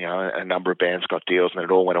 You know, a number of bands got deals and it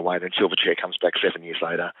all went away. Then Silverchair comes back 7 years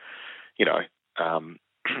later. You know,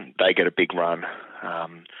 they get a big run.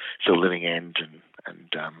 Still Living End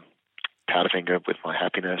and Powderfinger with My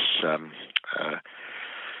Happiness,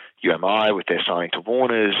 UMI with their signing to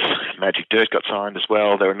Warner's, Magic Dirt got signed as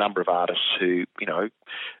well. There are a number of artists who, you know,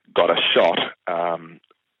 got a shot,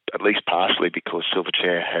 at least partially because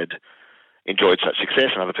Silverchair had enjoyed such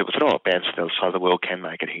success, and other people said, bands from the other side of the world can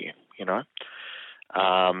make it here, you know.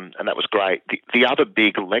 And that was great. The other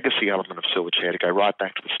big legacy element of Silverchair, to go right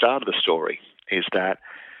back to the start of the story, is that,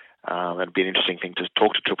 and it'd be an interesting thing to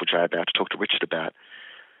talk to Triple J about, to talk to Richard about,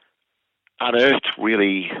 Unearthed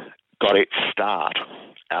really got its start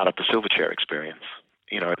out of the Silverchair experience.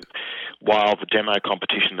 You know, while the demo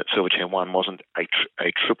competition that Silverchair won wasn't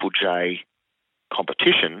a Triple J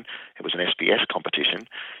competition, it was an SBS competition.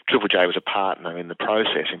 Triple J was a partner in the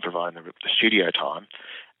process in providing the studio time,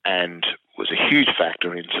 and was a huge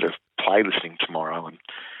factor in sort of playlisting Tomorrow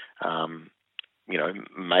and you know,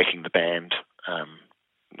 making the band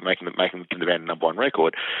making the band a number one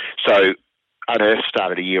record. So Unearthed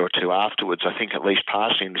started a year or two afterwards, I think, at least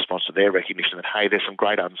partially in response to their recognition that, hey, there's some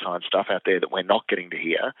great unsigned stuff out there that we're not getting to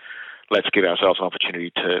hear. Let's give ourselves an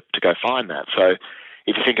opportunity to go find that. So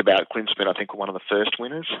if you think about Clint Smith, I think we're one of the first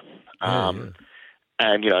winners. And,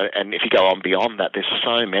 you know, and if you go on beyond that, there's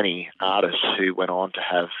so many artists who went on to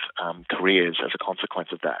have careers as a consequence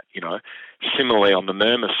of that, you know. Similarly, on the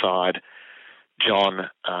Murmur side, John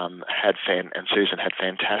and Susan had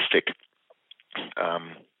fantastic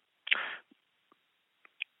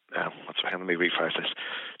let me rephrase this.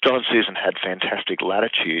 John and Susan had fantastic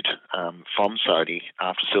latitude from Sony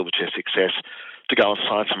after Silverchair's success to go and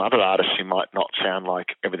sign some other artists who might not sound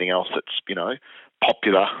like everything else that's, you know,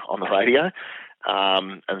 popular on the radio.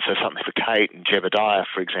 And so something for Kate and Jebediah,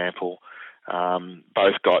 for example,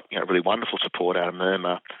 both got, you know, really wonderful support out of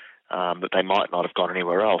Murmur that they might not have got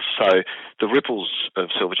anywhere else. So the ripples of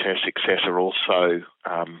Silverchair's success are also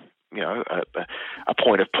you know, a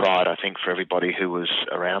point of pride, I think, for everybody who was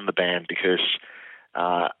around the band, because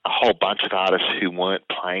a whole bunch of artists who weren't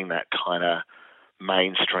playing that kind of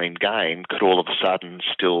mainstream game could all of a sudden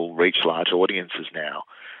still reach large audiences now.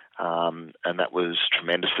 And that was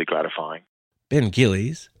tremendously gratifying. Ben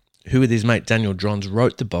Gillies, who with his mate Daniel Drons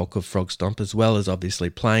wrote the bulk of Frog Stomp as well as obviously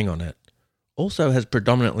playing on it, also has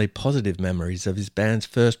predominantly positive memories of his band's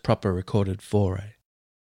first proper recorded foray.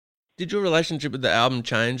 Did your relationship with the album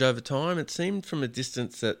change over time? It seemed from a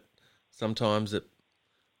distance that sometimes that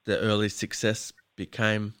the early success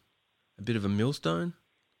became a bit of a millstone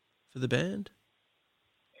for the band.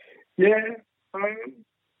 Yeah, I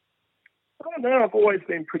don't know. I've always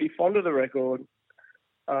been pretty fond of the record.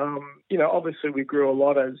 You know, obviously we grew a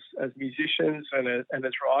lot as musicians and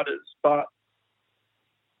as writers, but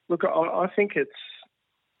look, I think it's,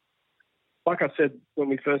 like I said when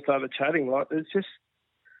we first started chatting, like, it's just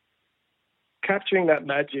capturing that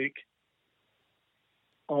magic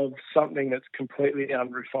of something that's completely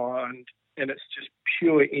unrefined and it's just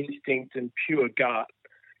pure instinct and pure gut,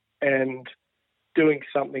 and doing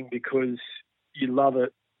something because you love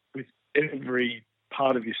it with every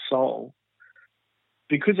part of your soul,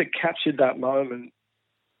 because it captured that moment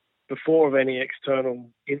before of any external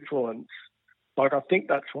influence. Like, I think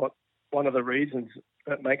that's what one of the reasons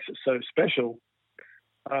that makes it so special.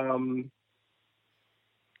 So,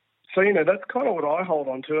 that's kind of what I hold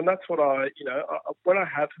on to, and that's what when I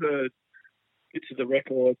have heard bits of the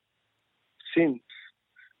record since,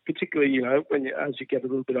 particularly, as you get a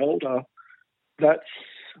little bit older, that's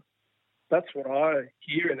what I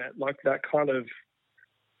hear in it, like that kind of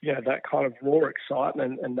raw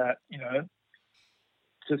excitement and that,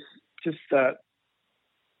 just that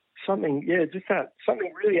something,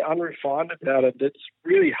 something really unrefined about it that's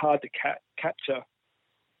really hard to capture.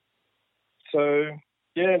 So,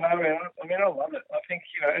 yeah, no, man, I love it. I think,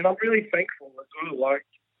 and I'm really thankful as well, like,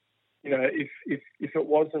 if it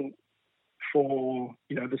wasn't for,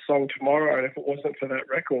 the song Tomorrow, and if it wasn't for that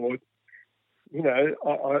record,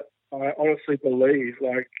 I honestly believe,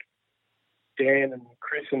 like, Dan and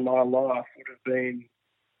Chris and my life would have been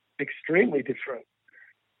extremely different.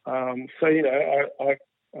 So, I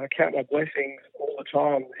count my blessings all the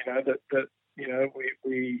time,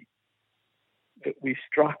 that we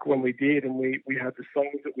struck when we did, and we had the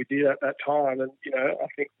songs that we did at that time. And, I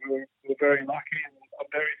think we're very lucky, and I'm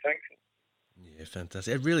very thankful. Yeah,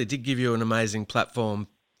 fantastic. It really did give you an amazing platform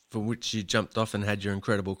for which you jumped off and had your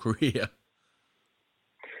incredible career.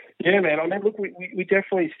 Yeah, man. I mean, look, we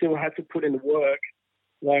definitely still had to put in the work.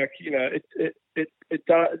 Like, it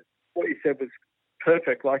does, what you said was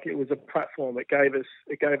perfect. Like, it was a platform. It gave us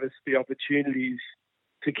the opportunities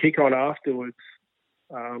to kick on afterwards.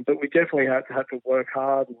 But we definitely had to work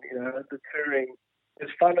hard. And, the touring, as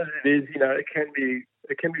fun as it is, it can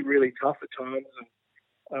be really tough at times.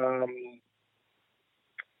 And,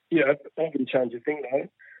 I wouldn't change a thing though.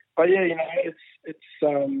 But yeah, it's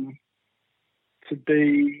to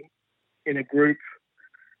be in a group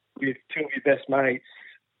with two of your best mates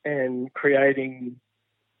and creating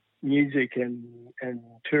music and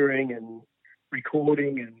touring and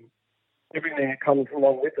recording and everything that comes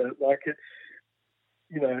along with it. Like, it's,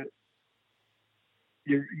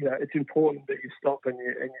 it's important that you stop and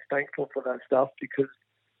you're thankful for that stuff, because,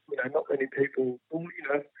 not many people,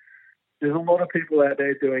 there's a lot of people out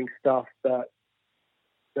there doing stuff that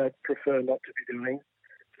prefer not to be doing.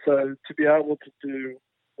 So to be able to do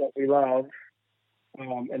what we love,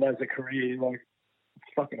 and as a career, like,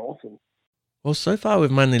 it's fucking awesome. Well, so far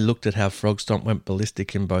we've mainly looked at how Frog Stomp went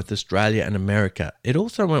ballistic in both Australia and America. It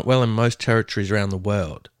also went well in most territories around the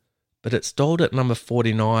world, but it stalled at number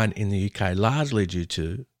 49 in the UK, largely due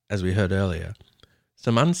to, as we heard earlier,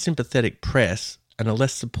 some unsympathetic press and a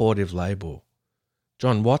less supportive label.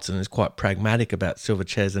 John Watson is quite pragmatic about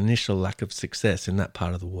Silverchair's initial lack of success in that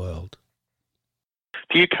part of the world.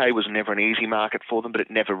 The UK was never an easy market for them, but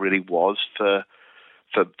it never really was for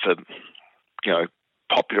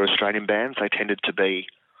popular Australian bands. They tended to be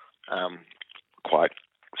quite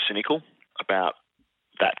cynical about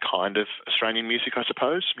that kind of Australian music, I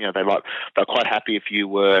suppose. They're quite happy if you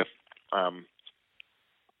were a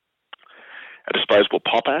disposable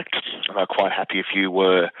pop act, and they're quite happy if you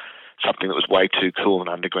were something that was way too cool and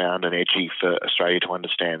underground and edgy for Australia to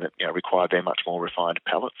understand, that required their much more refined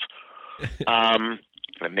palates.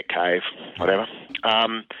 Nick Cave, whatever.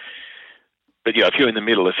 But if you're in the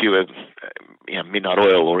middle, if you were Midnight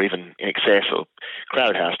Oil or even In Excess or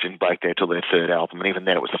Crowded House, didn't break there till their third album, and even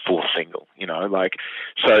then it was the fourth single.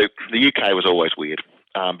 So the UK was always weird.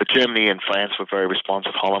 But Germany and France were very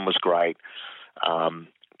responsive. Holland was great.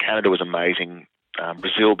 Canada was amazing.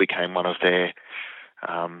 Brazil became one of their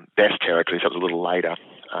best territories. That was a little later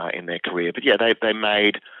in their career. But yeah, they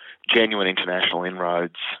made genuine international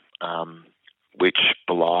inroads, which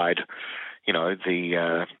belied,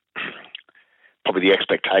 the probably the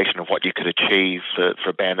expectation of what you could achieve for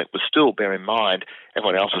a band that was still, bear in mind,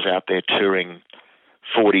 everyone else was out there touring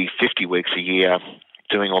 40, 50 weeks a year,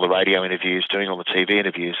 doing all the radio interviews, doing all the TV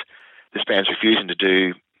interviews. This band's refusing to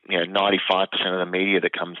do 95% of the media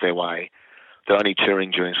that comes their way. They're only touring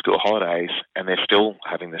during school holidays, and they're still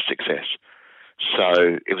having this success.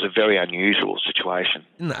 So it was a very unusual situation.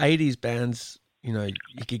 In the 80s, bands, you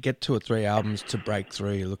could get 2 or 3 albums to break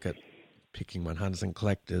through. You look at Picking 100s and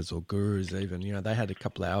Collectors or Gurus even. They had a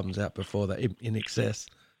couple of albums out before that, In Excess,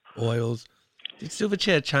 Oils. Did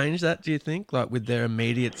Silverchair change that, do you think? Like, with their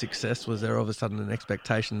immediate success, was there all of a sudden an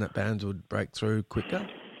expectation that bands would break through quicker?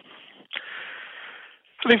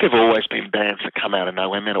 I think there have always been bands that come out of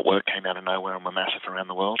nowhere. Men at Work came out of nowhere and were massive around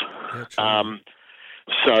the world. Yeah,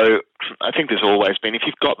 so I think there's always been, if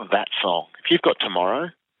you've got that song, if you've got Tomorrow,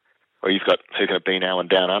 or you've got Who Can It Be Now and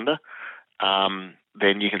Down Under,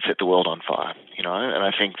 then you can set the world on fire, And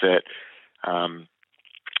I think that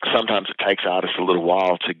sometimes it takes artists a little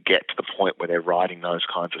while to get to the point where they're writing those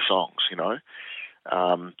kinds of songs,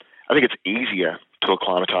 I think it's easier to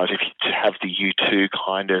acclimatise if you to have the U2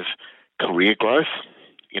 kind of career growth,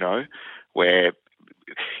 where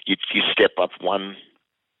you step up one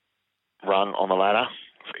rung on the ladder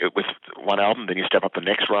with one album, then you step up the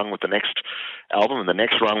next rung with the next album, and the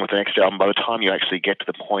next rung with the next album. By the time you actually get to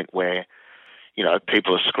the point where,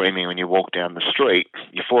 people are screaming when you walk down the street,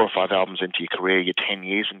 you're 4 or 5 albums into your career, you're 10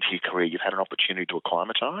 years into your career, you've had an opportunity to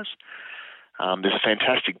acclimatise. There's a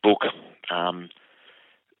fantastic book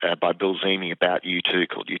by Bill Zimi about U2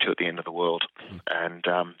 called U2 at the End of the World, and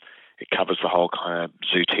it covers the whole kind of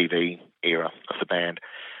Zoo TV era of the band.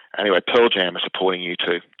 Anyway, Pearl Jam are supporting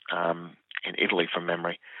U2 in Italy from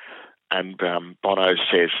memory. And Bono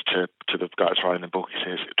says to the guys writing the book, he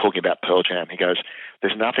says, talking about Pearl Jam, he goes,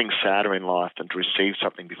 "There's nothing sadder in life than to receive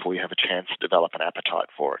something before you have a chance to develop an appetite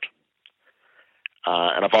for it."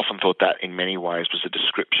 And I've often thought that in many ways was a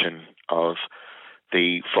description of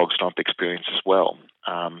the Frog Stomp experience as well.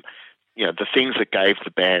 The things that gave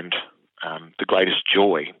the band the greatest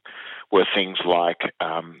joy were things like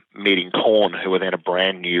meeting Korn, who were then a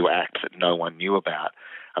brand new act that no one knew about.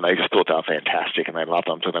 And they just thought they were fantastic, and they loved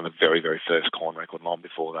them. I'm talking about the very, very first Korn record, long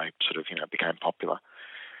before they sort of, became popular.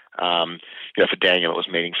 For Daniel, it was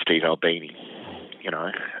meeting Steve Albini.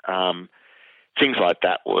 Things like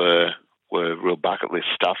that were real bucket list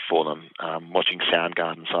stuff for them. Watching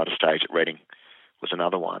Soundgarden side of stage at Reading was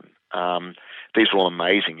another one. These were all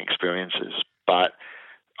amazing experiences, but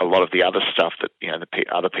a lot of the other stuff that the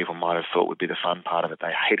other people might have thought would be the fun part of it,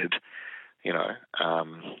 they hated.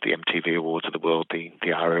 The MTV Awards of the world, the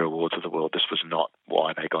ARIA Awards of the world. This was not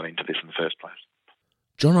why they got into this in the first place.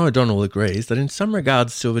 John O'Donnell agrees that in some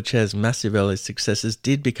regards Silverchair's massive early successes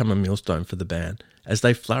did become a millstone for the band, as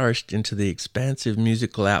they flourished into the expansive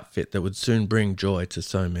musical outfit that would soon bring joy to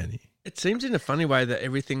so many. It seems in a funny way that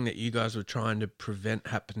everything that you guys were trying to prevent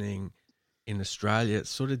happening in Australia, it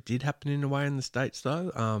sort of did happen in a way in the States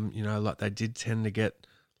though. Like they did tend to get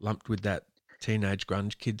lumped with that teenage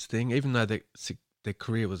grunge kids thing, even though their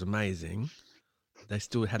career was amazing, they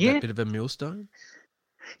still had that bit of a millstone.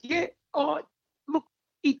 Yeah, look,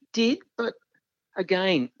 it did, but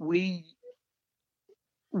again, we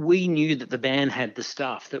knew that the band had the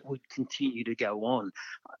stuff that would continue to go on.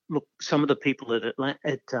 Look, some of the people at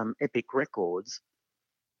Epic Records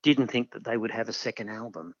didn't think that they would have a second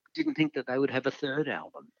album, didn't think that they would have a third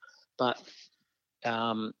album, but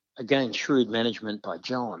again, shrewd management by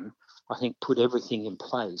John, I think, put everything in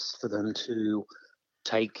place for them to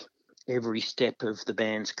take every step of the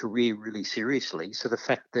band's career really seriously. So the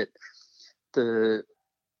fact that the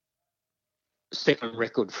second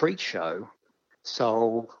record, Freak Show,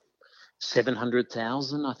 sold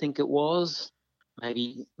 700,000, I think it was,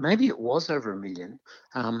 maybe it was over 1 million,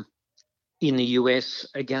 in the US,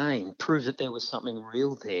 again, proved that there was something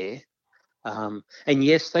real there. And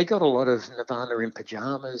yes, they got a lot of Nirvana in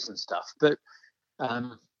pajamas and stuff, but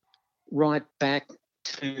right back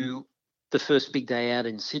to the first big day out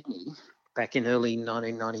in Sydney, back in early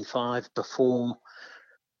 1995, before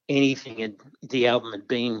the album had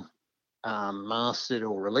been mastered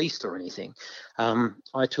or released or anything,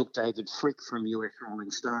 I took David Frick from US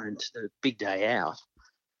Rolling Stone to the big day out,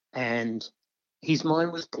 and his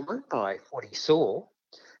mind was blown by what he saw.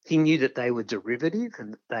 He knew that they were derivative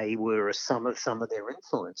and that they were some of their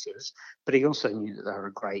influences, but he also knew that they were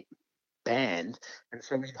a great band. And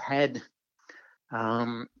so we had,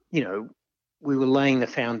 we were laying the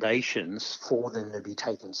foundations for them to be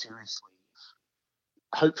taken seriously,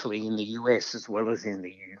 hopefully in the US as well as in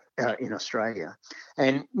in Australia.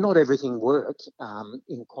 And not everything worked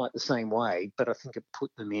in quite the same way, but I think it put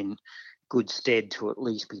them in good stead to at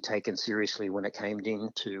least be taken seriously when it came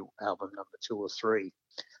into album number 2 or 3.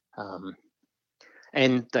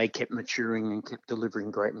 And they kept maturing and kept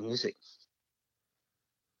delivering great music.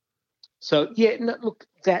 So, look,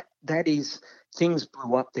 that is, things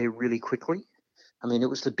blew up there really quickly. I mean, it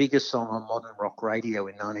was the biggest song on modern rock radio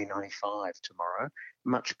in 1995, Tomorrow,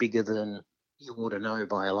 much bigger than You Ought to Know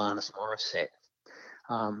by Alanis Morissette.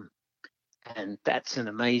 And that's an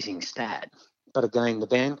amazing stat. But again, the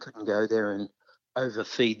band couldn't go there and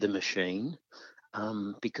overfeed the machine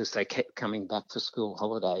because they kept coming back for school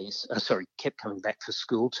holidays. Kept coming back for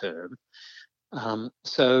school term.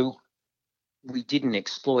 So we didn't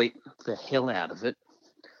exploit the hell out of it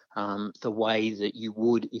the way that you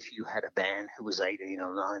would if you had a band who was 18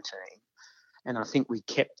 or 19. And I think we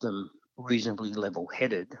kept them reasonably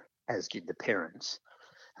level-headed, as did the parents.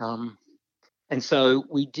 And so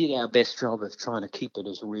we did our best job of trying to keep it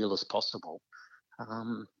as real as possible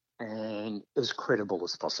and as credible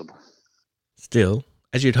as possible. Still,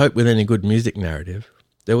 as you'd hope with any good music narrative,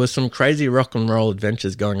 there were some crazy rock and roll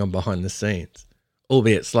adventures going on behind the scenes,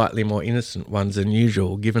 albeit slightly more innocent ones than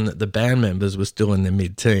usual, given that the band members were still in their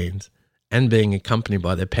mid-teens and being accompanied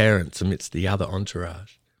by their parents amidst the other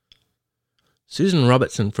entourage. Susan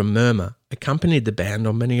Robertson from Murmur accompanied the band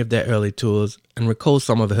on many of their early tours and recalls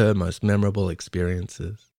some of her most memorable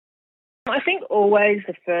experiences. I think always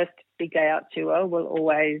the first big day out tour will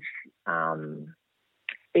always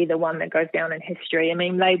be the one that goes down in history. I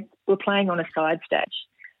mean, they were playing on a side stage.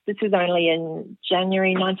 This was only in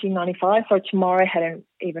January 1995, so Tomorrow hadn't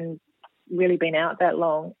even really been out that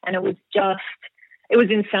long. And it was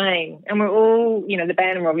insane. And we're all, the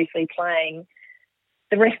band were obviously playing.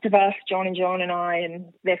 The rest of us, John and I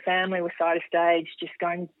and their family were side of stage just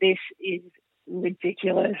going, this is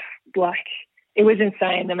ridiculous. Like, it was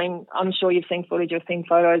insane. I mean, I'm sure you've seen footage or seen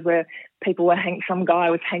photos where people were some guy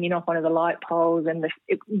was hanging off one of the light poles and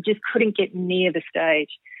you just couldn't get near the stage.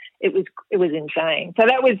 It was insane. So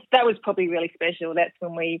that was probably really special. That's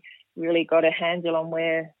when we really got a handle on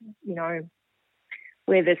where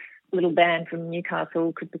this little band from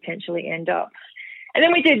Newcastle could potentially end up. And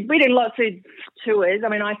then we did lots of tours. I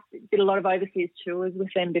mean, I did a lot of overseas tours with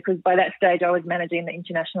them because by that stage I was managing the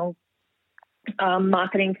international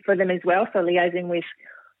marketing for them as well, so liaising with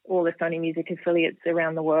all the Sony Music affiliates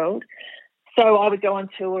around the world. So I would go on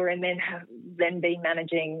tour and then be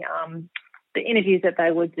managing the interviews that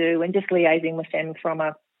they would do and just liaising with them from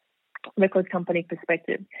a record company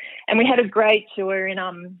perspective. And we had a great tour in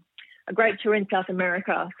South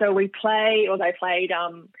America. So they played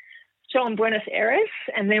show in Buenos Aires,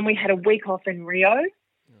 and then we had a week off in Rio. Oh,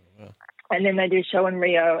 wow. And then they did a show in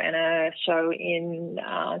Rio and a show in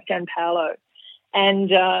Sao Paulo. And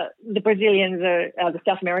the Brazilians, the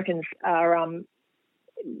South Americans are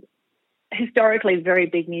historically very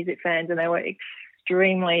big music fans, and they were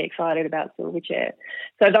extremely excited about Silverchair.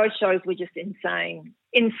 So those shows were just insane,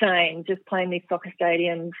 just playing these soccer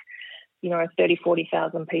stadiums, 30,000,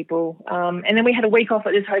 40,000 people. And then we had a week off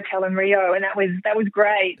at this hotel in Rio, and that was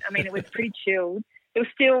great. I mean, it was pretty chilled. There were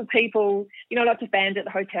still people, lots of bands at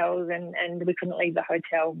the hotels, and we couldn't leave the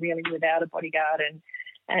hotel really without a bodyguard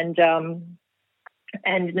and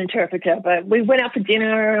an interpreter. But we went out for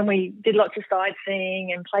dinner and we did lots of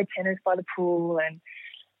sightseeing and played tennis by the pool, and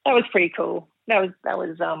that was pretty cool. That was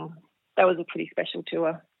a pretty special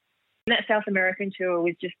tour. And that South American tour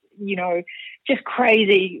was just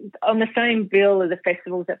crazy. On the same bill as the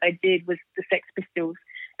festivals that they did was the Sex Pistols.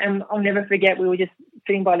 And I'll never forget, we were just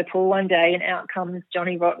sitting by the pool one day and out comes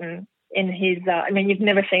Johnny Rotten in his, you've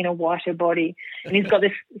never seen a whiter body. And he's got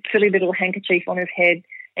this silly little handkerchief on his head.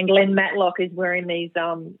 And Glenn Matlock is wearing these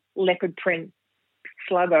leopard print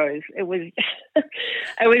sluggos. It was,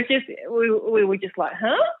 we were just like,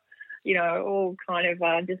 huh? All kind of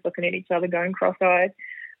just looking at each other going cross-eyed.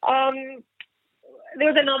 There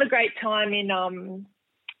was another great time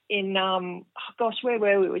where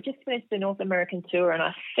were we? We just finished the North American tour, and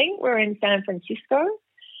I think we're in San Francisco.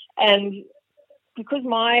 And because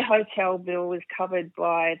my hotel bill was covered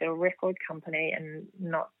by the record company and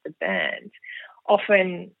not the band,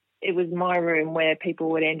 often it was my room where people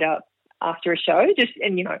would end up after a show. This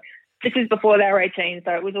is before they were 18,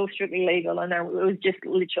 so it was all strictly legal, and it was just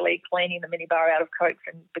literally cleaning the minibar out of Cokes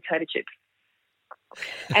and potato chips.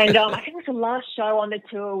 And I think it was the last show on the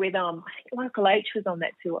tour with I think Local H was on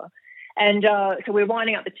that tour, and so we were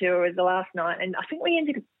winding up the tour. It was the last night, and I think we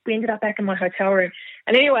ended up back in my hotel room.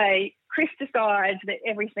 And anyway, Chris decides that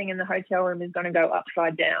everything in the hotel room is going to go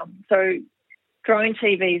upside down. So throwing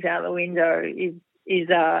TVs out the window is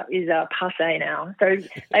passe now. So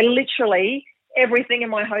they literally everything in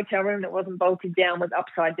my hotel room that wasn't bolted down was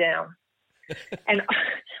upside down. And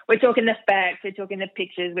we're talking the facts, we're talking the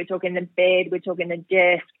pictures, we're talking the bed, we're talking the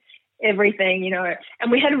desk, everything,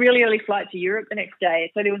 And we had a really early flight to Europe the next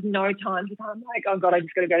day, so there was no time to I'm like, oh God, I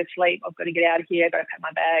just got to go to sleep. I've got to get out of here. I've got to pack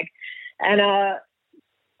my bag. And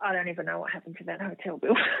I don't even know what happened to that hotel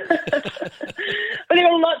bill. But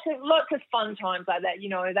there were lots of fun times like that.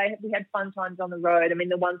 We had fun times on the road. I mean,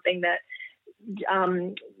 the one thing that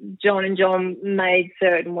John and John made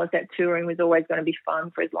certain was that touring was always going to be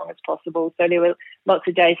fun for as long as possible. So there were lots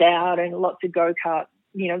of days out and lots of go-kart,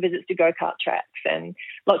 visits to go-kart tracks and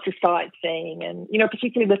lots of sightseeing. And,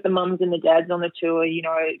 particularly with the mums and the dads on the tour,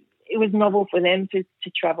 it was novel for them to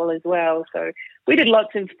travel as well. So we did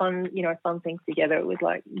lots of fun things together. It was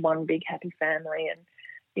like one big happy family, and,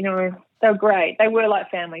 they were great. They were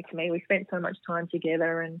like family to me. We spent so much time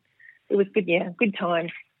together, and it was good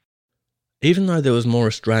times. Even though there was more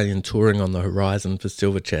Australian touring on the horizon for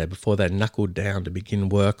Silverchair before they knuckled down to begin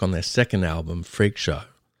work on their second album, Freak Show,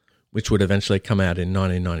 which would eventually come out in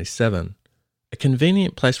 1997, a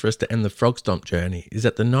convenient place for us to end the Frog Stomp journey is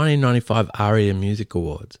at the 1995 ARIA Music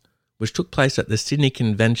Awards, which took place at the Sydney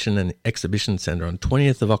Convention and Exhibition Centre on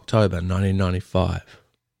 20th of October 1995.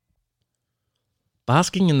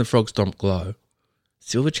 Basking in the Frog Stomp glow,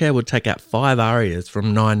 Silverchair would take out 5 arias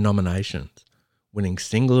from 9 nominations, winning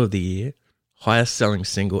Single of the Year, Highest Selling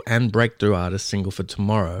Single and Breakthrough Artist Single for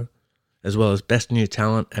Tomorrow, as well as Best New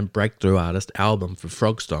Talent and Breakthrough Artist Album for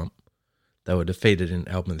Frog Stomp. They were defeated in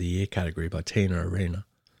Album of the Year category by Tina Arena.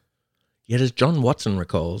 Yet as John Watson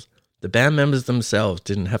recalls, the band members themselves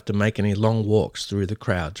didn't have to make any long walks through the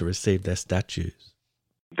crowd to receive their statues.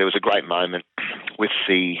 There was a great moment with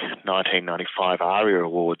the 1995 ARIA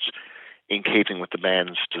Awards in keeping with the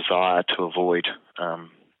band's desire to avoid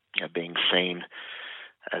being seen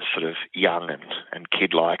as sort of young and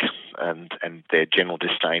kid-like and their general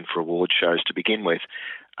disdain for award shows to begin with.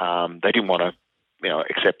 They didn't want to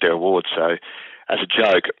accept their awards. So as a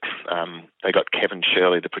joke, they got Kevin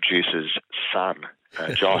Shirley, the producer's son,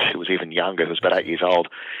 Josh, who was even younger, who was about 8 years old,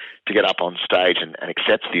 to get up on stage and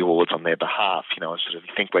accept the awards on their behalf. Sort of,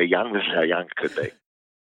 you think we're young, this is how young it could be.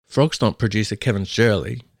 Frog Stomp producer Kevin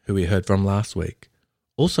Shirley, who we heard from last week,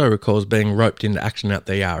 also recalls being roped into action at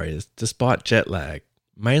the Arias despite jet lag,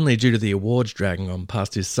 mainly due to the awards dragging on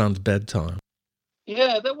past his son's bedtime.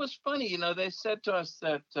 Yeah, that was funny. They said to us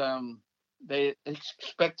that they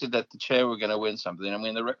expected that the Chair were going to win something. I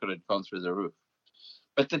mean, the record had gone through the roof.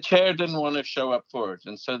 But the Chair didn't want to show up for it.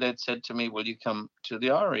 And so they'd said to me, will you come to the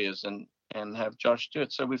Arias and have Josh do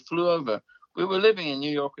it? So we flew over. We were living in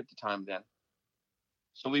New York at the time then.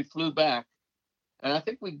 So we flew back. And I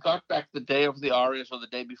think we got back the day of the Arias or the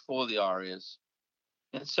day before the Arias.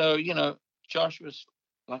 And so, Josh was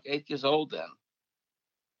like 8 years old then.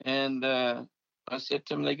 And I said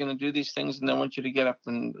to him, they're going to do these things and I want you to get up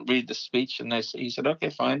and read the speech. And he said, okay,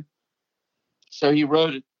 fine. So he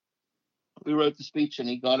wrote it. We wrote the speech and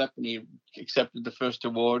he got up and he accepted the first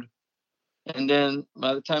award. And then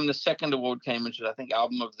by the time the second award came, which was, I think,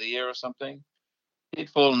 Album of the Year or something, he'd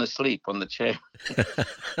fallen asleep on the chair.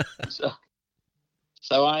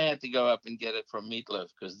 So I had to go up and get it from Meatloaf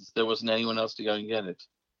because there wasn't anyone else to go and get it.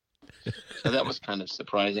 So that was kind of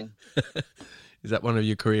surprising. Is that one of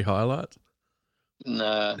your career highlights?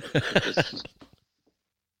 No. It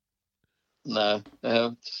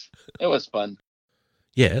was fun.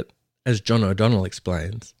 Yet, as John O'Donnell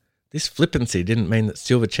explains, this flippancy didn't mean that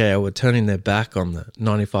Silverchair were turning their back on the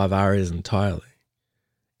 95 Arias entirely.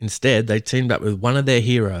 Instead, they teamed up with one of their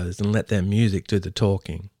heroes and let their music do the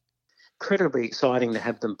talking. Incredibly exciting to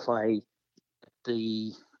have them play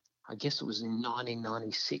I guess it was in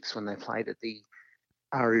 1996 when they played at the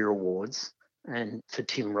ARIA Awards, and for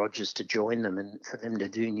Tim Rogers to join them and for them to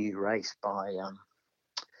do New Race by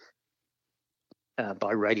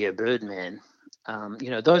Radio Birdman.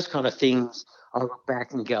 Those kind of things, I look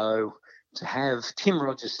back and go, to have Tim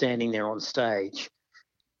Rogers standing there on stage,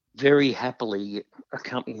 very happily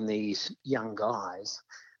accompanying these young guys,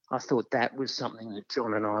 I thought that was something that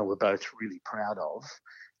John and I were both really proud of.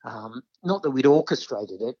 Not that we'd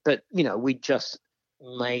orchestrated it, but, we just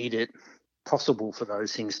made it possible for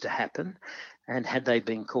those things to happen. And had they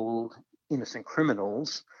been called innocent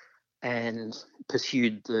criminals and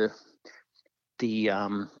pursued the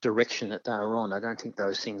direction that they were on, I don't think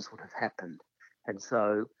those things would have happened. And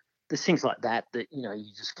so there's things like that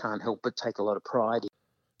you just can't help but take a lot of pride in.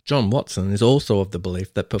 John Watson is also of the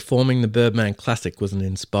belief that performing the Birdman Classic was an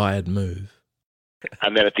inspired move.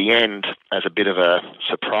 And then at the end, as a bit of a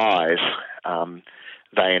surprise,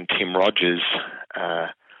 they and Tim Rogers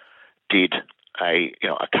did a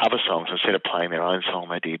cover song. So instead of playing their own song,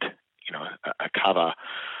 they did a cover,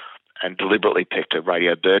 and deliberately picked a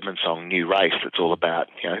Radio Birdman song, New Race, that's all about,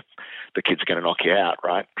 the kid's going to knock you out,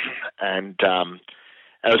 right? And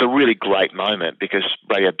it was a really great moment because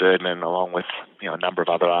Radio Birdman, along with, a number of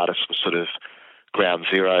other artists, was sort of ground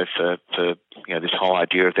zero for this whole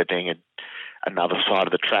idea of there being another side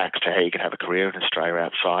of the tracks to how you can have a career in Australia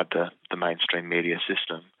outside the mainstream media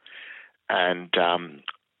system. And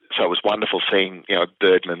so it was wonderful seeing,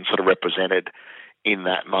 Birdman sort of represented in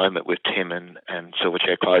that moment with Tim and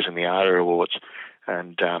Silverchair closing the ARIA Awards,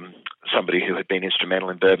 and somebody who had been instrumental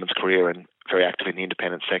in Birdman's career and very active in the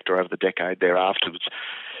independent sector over the decade thereafter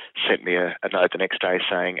sent me a note the next day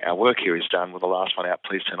saying, our work here is done, with the last one out,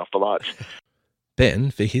 please turn off the lights.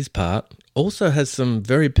 Ben, for his part, also has some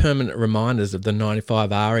very permanent reminders of the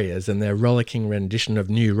 95 Arias and their rollicking rendition of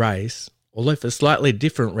New Race, although for slightly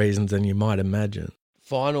different reasons than you might imagine.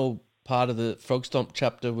 Final part of the Frog Stomp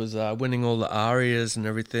chapter was winning all the Arias and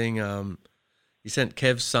everything. You sent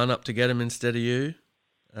Kev's son up to get him instead of you.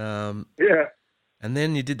 Yeah. And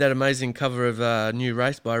then you did that amazing cover of New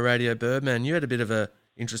Race by Radio Birdman. You had a bit of a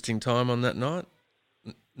interesting time on that night.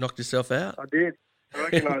 Knocked yourself out? I did. I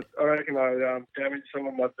reckon I damaged some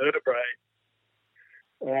of my vertebrae.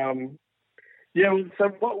 So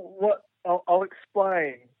what I'll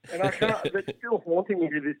explain. And I can't, it's still haunting me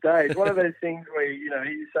to this day. It's one of those things where, you know,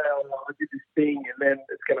 you say, oh, well, I did this thing and then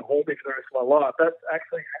it's going to haunt me for the rest of my life. That's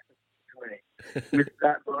actually happened to me with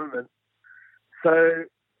that moment. So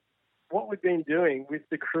what we've been doing with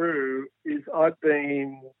the crew is I've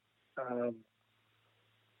been,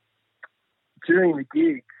 during the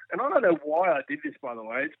gigs, and I don't know why I did this, by the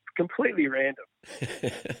way. It's completely random.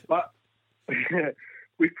 But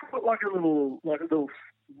we put like a little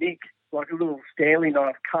nick, like a little Stanley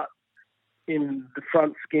knife cut in the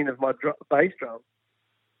front skin of my bass drum.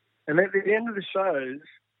 And at the end of the shows,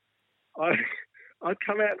 I'd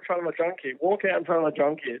come out in front of my drum kit, walk out in front of my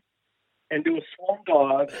drum kit, and do a swan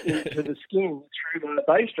dive into the skin through the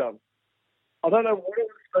bass drum. I don't know what it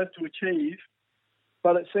was supposed to achieve,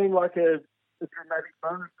 but it seemed like a dramatic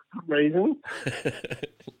moment for some reason.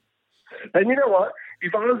 And you know what?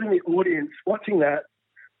 If I was in the audience watching that,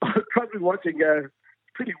 I'd probably watch it and go,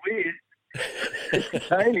 it's pretty weird.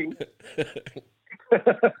 Entertaining.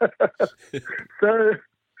 So,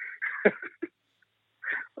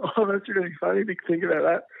 that's really funny to think about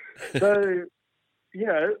that. So, you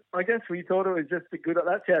know, I guess we thought it was just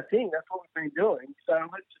that's our thing. That's what we've been doing. So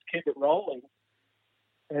let's just keep it rolling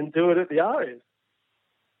and do it at the Arias.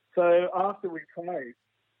 So after we finished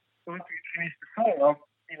the song,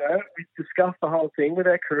 you know, we discussed the whole thing with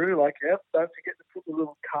our crew, like, yep, don't forget to put the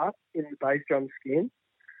little cut in the bass drum skin.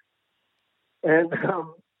 And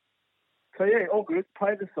so, yeah, all good,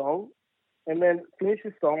 play the song, and then finish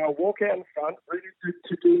the song. I walk out in front, ready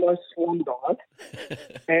to do my swan dive,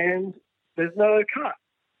 and there's no cut.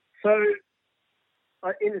 So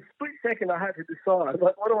in a split second, I had to decide,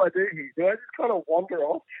 like, what do I do here? Do I just kind of wander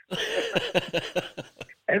off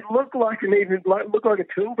and look like a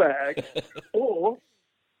tool bag, or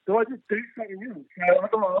do I just do something else?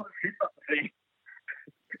 So I'll just hit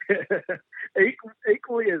the thing.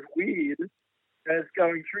 Equally as weird as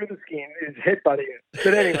going through the skin is headbutting it.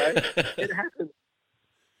 But anyway, it happened.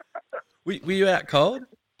 Were you out cold?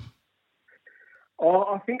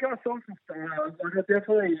 Oh, I think I saw some stars. Like, I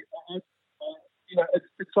definitely, you know,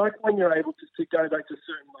 it's like when you're able to go back to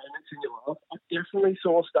certain moments in your life. I definitely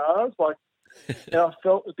saw stars, like, and I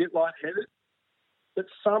felt a bit lightheaded. But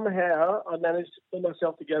somehow I managed to pull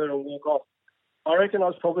myself together and walk off. I reckon I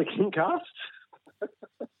was probably concussed.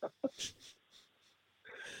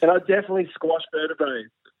 And I definitely squashed vertebrae.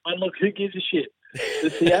 And look, who gives a shit? The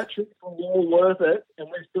theatrics were all worth it, and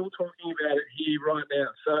we're still talking about it here right now.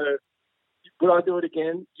 So, would I do it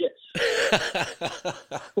again? Yes.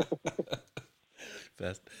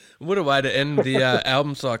 Best. What a way to end the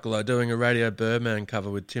album cycle, though, doing a Radio Birdman cover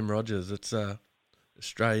with Tim Rogers. It's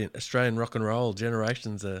Australian rock and roll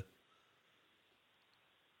generations there.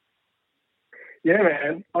 Yeah,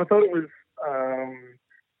 man. I thought it was.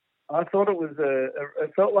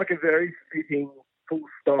 It felt like a very fitting full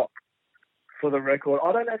stop for the record.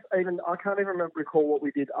 I can't even recall what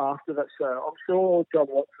we did after that show. I'm sure John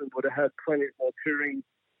Watson would have had plenty more touring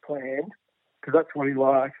planned because that's what he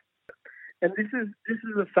likes. And this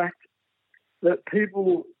is a fact that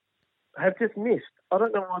people have just missed. I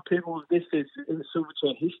don't know why people have missed this in the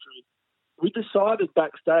Silverchair history. We decided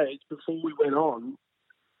backstage before we went on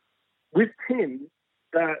with Tim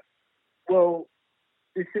that, well,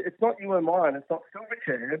 it's not You and Mine, it's not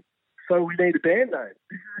Silverchair, so we need a band name.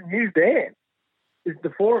 This is a new band. It's the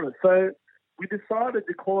four of us. So we decided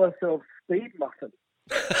to call ourselves Speed Muffin.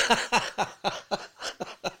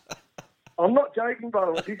 I'm not joking, by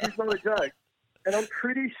the way. This is not a joke. And I'm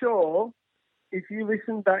pretty sure if you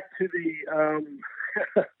listen back to the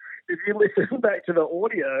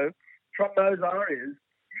audio from those arias,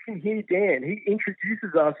 you can hear Dan. He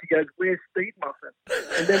introduces us. He goes, "Where's Speed Muffin?"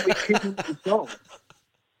 And then we kick into the song.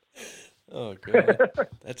 Oh, God.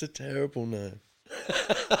 That's a terrible name.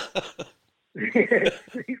 Yeah,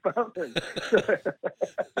 Speed Muffin.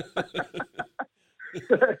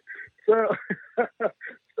 So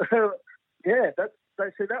yeah, that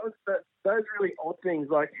was those really odd things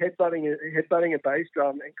like headbutting a bass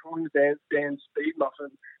drum and calling the band Speed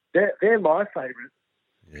Muffin. They're my favourites.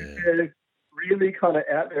 Yeah. They're really kind of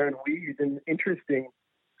out there and weird and interesting.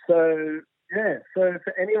 So yeah, so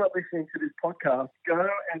for anyone listening to this podcast, go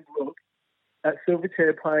and look at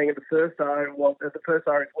Silverchair playing at the first Aria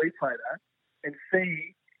we played at, and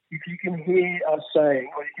see if you can hear us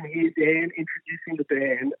saying, or you can hear Dan introducing the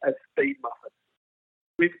band as Speed Muffin.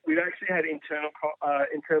 We've actually had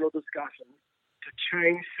internal discussions to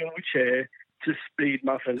change Silverchair to Speed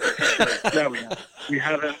Muffin. No, we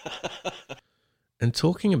haven't. And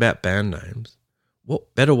talking about band names,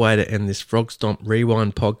 what better way to end this Frog Stomp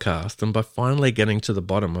Rewind podcast than by finally getting to the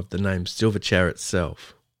bottom of the name Silverchair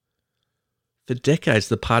itself? For decades,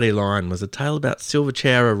 the party line was a tale about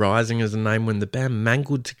Silverchair arising as a name when the band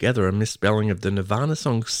mangled together a misspelling of the Nirvana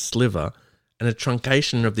song Sliver and a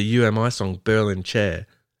truncation of the UMI song Berlin Chair,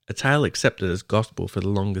 a tale accepted as gospel for the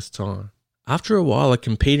longest time. After a while, a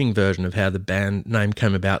competing version of how the band name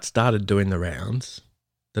came about started doing the rounds,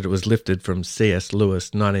 that it was lifted from C.S.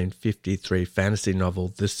 Lewis' 1953 fantasy novel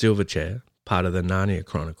The Silverchair, part of the Narnia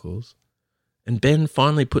Chronicles, and Ben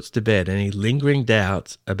finally puts to bed any lingering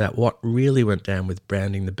doubts about what really went down with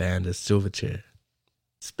branding the band as Silverchair.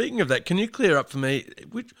 Speaking of that, can you clear up for me,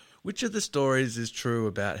 which of the stories is true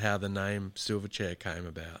about how the name Silverchair came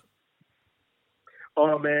about?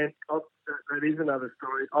 Oh, man, that is another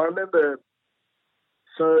story. I remember,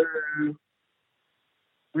 so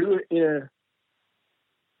we were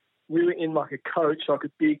in like a coach, like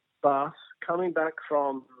a big bus, coming back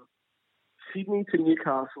from Sydney to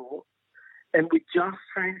Newcastle, and we just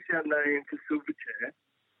changed our name to Silverchair,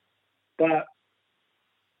 but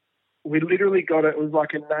we literally got it was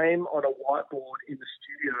like a name on a whiteboard in the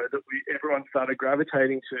studio that everyone started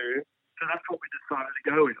gravitating to, so that's what we decided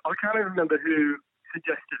to go with. I can't even remember who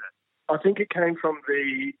suggested it. I think it came from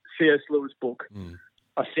the C.S. Lewis book,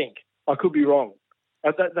 I think. I could be wrong.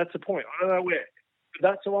 That's the point. I don't know where. But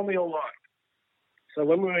that's the one we all liked. So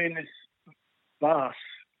when we were in this bus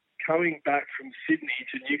coming back from Sydney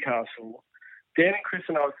to Newcastle, Dan and Chris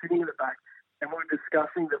and I were sitting in the back and we were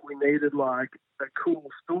discussing that we needed like a cool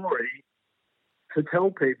story to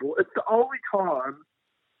tell people. It's the only time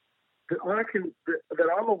that that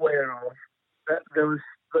I'm aware of that we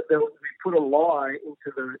put a lie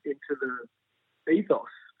into the ethos.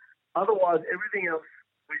 Otherwise, everything else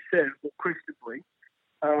we said, well, Chris did,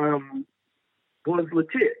 was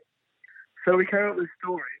legit. So we came up with a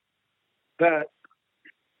story that,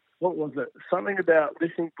 what was it? Something about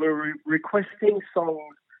listening, we're requesting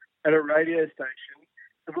songs at a radio station,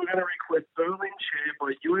 and we're going to request Berlin Chair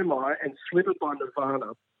by UMI and Sliver by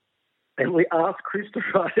Nirvana. And we asked Chris to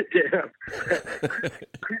write it down.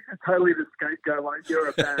 Chris is totally the scapegoat, like, you're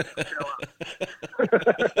a bad fella.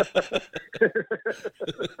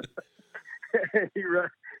 And he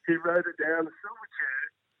wrote it down, Silverchair,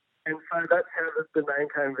 and so that's how the name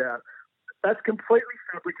came about. That's completely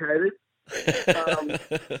fabricated.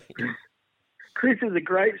 Chris is a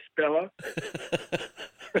great speller.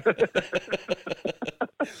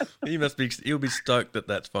 He'll be stoked that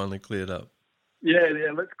that's finally cleared up. Yeah,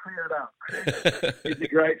 let's clear it up. Chris is a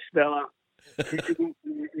great speller. He didn't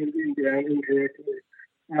down incorrectly.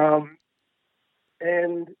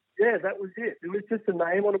 And yeah, that was it. It was just a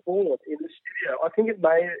name on a board in the studio. I think it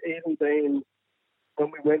may have even been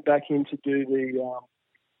when we went back in to do the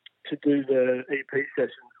EP sessions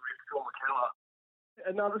with Phil McKellar.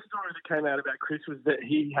 Another story that came out about Chris was that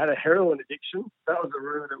he had a heroin addiction. That was a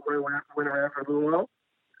rumour that went around for a little while.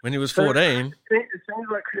 When he was 14? So it seems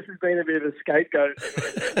like Chris has been a bit of a scapegoat.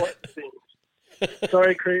 Lots of things.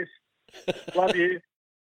 Sorry, Chris. Love you.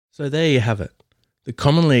 So there you have it. The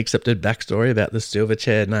commonly accepted backstory about the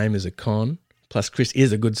Silverchair name is a con, plus Chris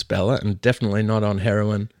is a good speller and definitely not on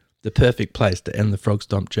heroin, the perfect place to end the Frog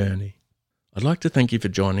Stomp journey. I'd like to thank you for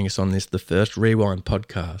joining us on this, the first Rewind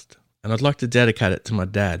podcast, and I'd like to dedicate it to my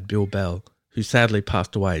dad, Bill Bell, who sadly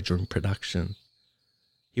passed away during production.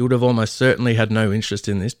 He would have almost certainly had no interest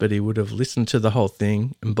in this, but he would have listened to the whole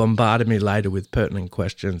thing and bombarded me later with pertinent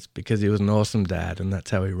questions because he was an awesome dad and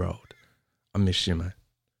that's how he rolled. I miss you, mate.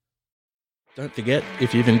 Don't forget,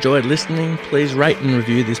 if you've enjoyed listening, please rate and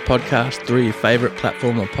review this podcast through your favourite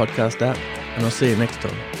platform or podcast app, and I'll see you next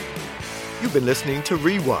time. You've been listening to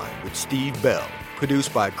Rewind with Steve Bell,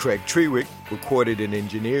 produced by Craig Trewick, recorded and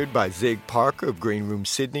engineered by Zig Parker of Green Room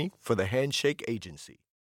Sydney for the Handshake Agency.